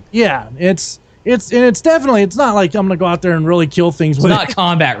tang. Yeah, it's definitely, it's not like I'm gonna go out there and really kill things. It's not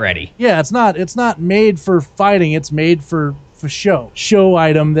combat ready. Yeah, it's not made for fighting. It's made for show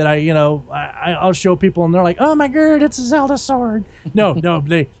item that I'll show people and they're like, oh my god, it's a Zelda sword. No,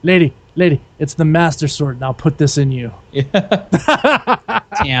 lady, it's the Master Sword. Now put this in you.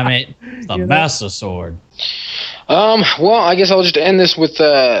 Damn it, it's the Master Sword. Well, I guess I'll just end this with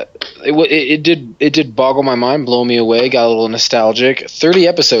it did boggle my mind, blow me away, got a little nostalgic. 30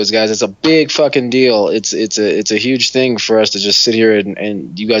 episodes, guys. It's a big fucking deal. It's a huge thing for us to just sit here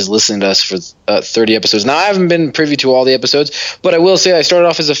and you guys listen to us for 30 episodes. Now, I haven't been privy to all the episodes, but I will say I started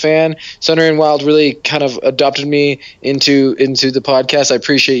off as a fan. Thunder and Wild really kind of adopted me into the podcast. I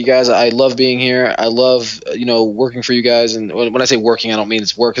appreciate you guys. I love being here. I love working for you guys. And when I say working, I don't mean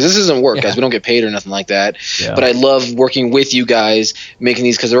it's work, because this isn't work, guys. We don't get paid or nothing like that. Yeah. But I love working with you guys, making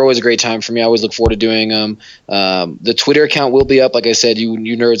these, because they're always a great time for me. I always look forward to doing them. The Twitter account will be up. Like I said, you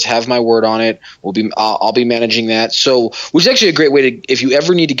nerds have my word on it. I'll be managing that. So, which is actually a great way to, if you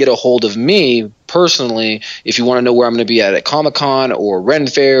ever need to get a hold of me personally, if you want to know where I'm going to be at Comic-Con or Ren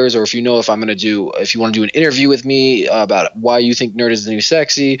Fairs, or if you know if you want to do an interview with me about why you think nerd is the new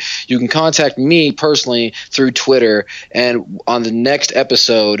sexy, you can contact me personally through Twitter. And on the next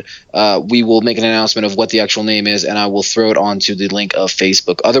episode, we will make an announcement of what the actual name is, and I will throw it onto the link of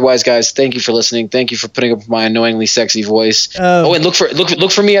Facebook. Otherwise, guys, thank you for listening. Thank you for putting up with my annoyingly sexy voice. And look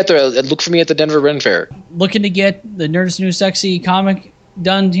for me at the Denver Ren Fair. Looking to get the Nerd is the New Sexy comic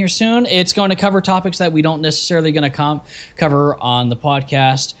done here soon. It's going to cover topics that we don't necessarily going to cover on the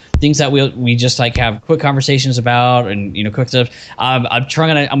podcast, things that we just like have quick conversations about, and quick stuff. I'm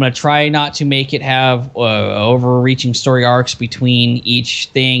going to try not to make it have overreaching story arcs between each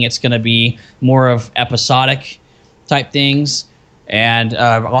thing. It's going to be more of episodic type things, and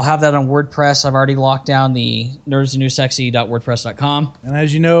I'll have that on WordPress. I've already locked down the nerdsnewsexy.wordpress.com. And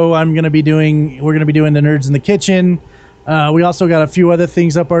as you know, we're going to be doing the Nerds in the Kitchen. We also got a few other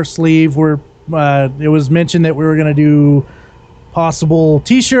things up our sleeve. It was mentioned that we were going to do possible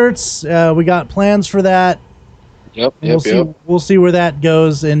T-shirts. We got plans for that. Yep. We'll see where that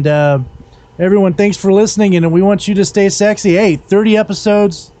goes. And everyone, thanks for listening, and we want you to stay sexy. Hey, 30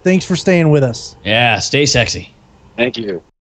 episodes. Thanks for staying with us. Yeah, stay sexy. Thank you.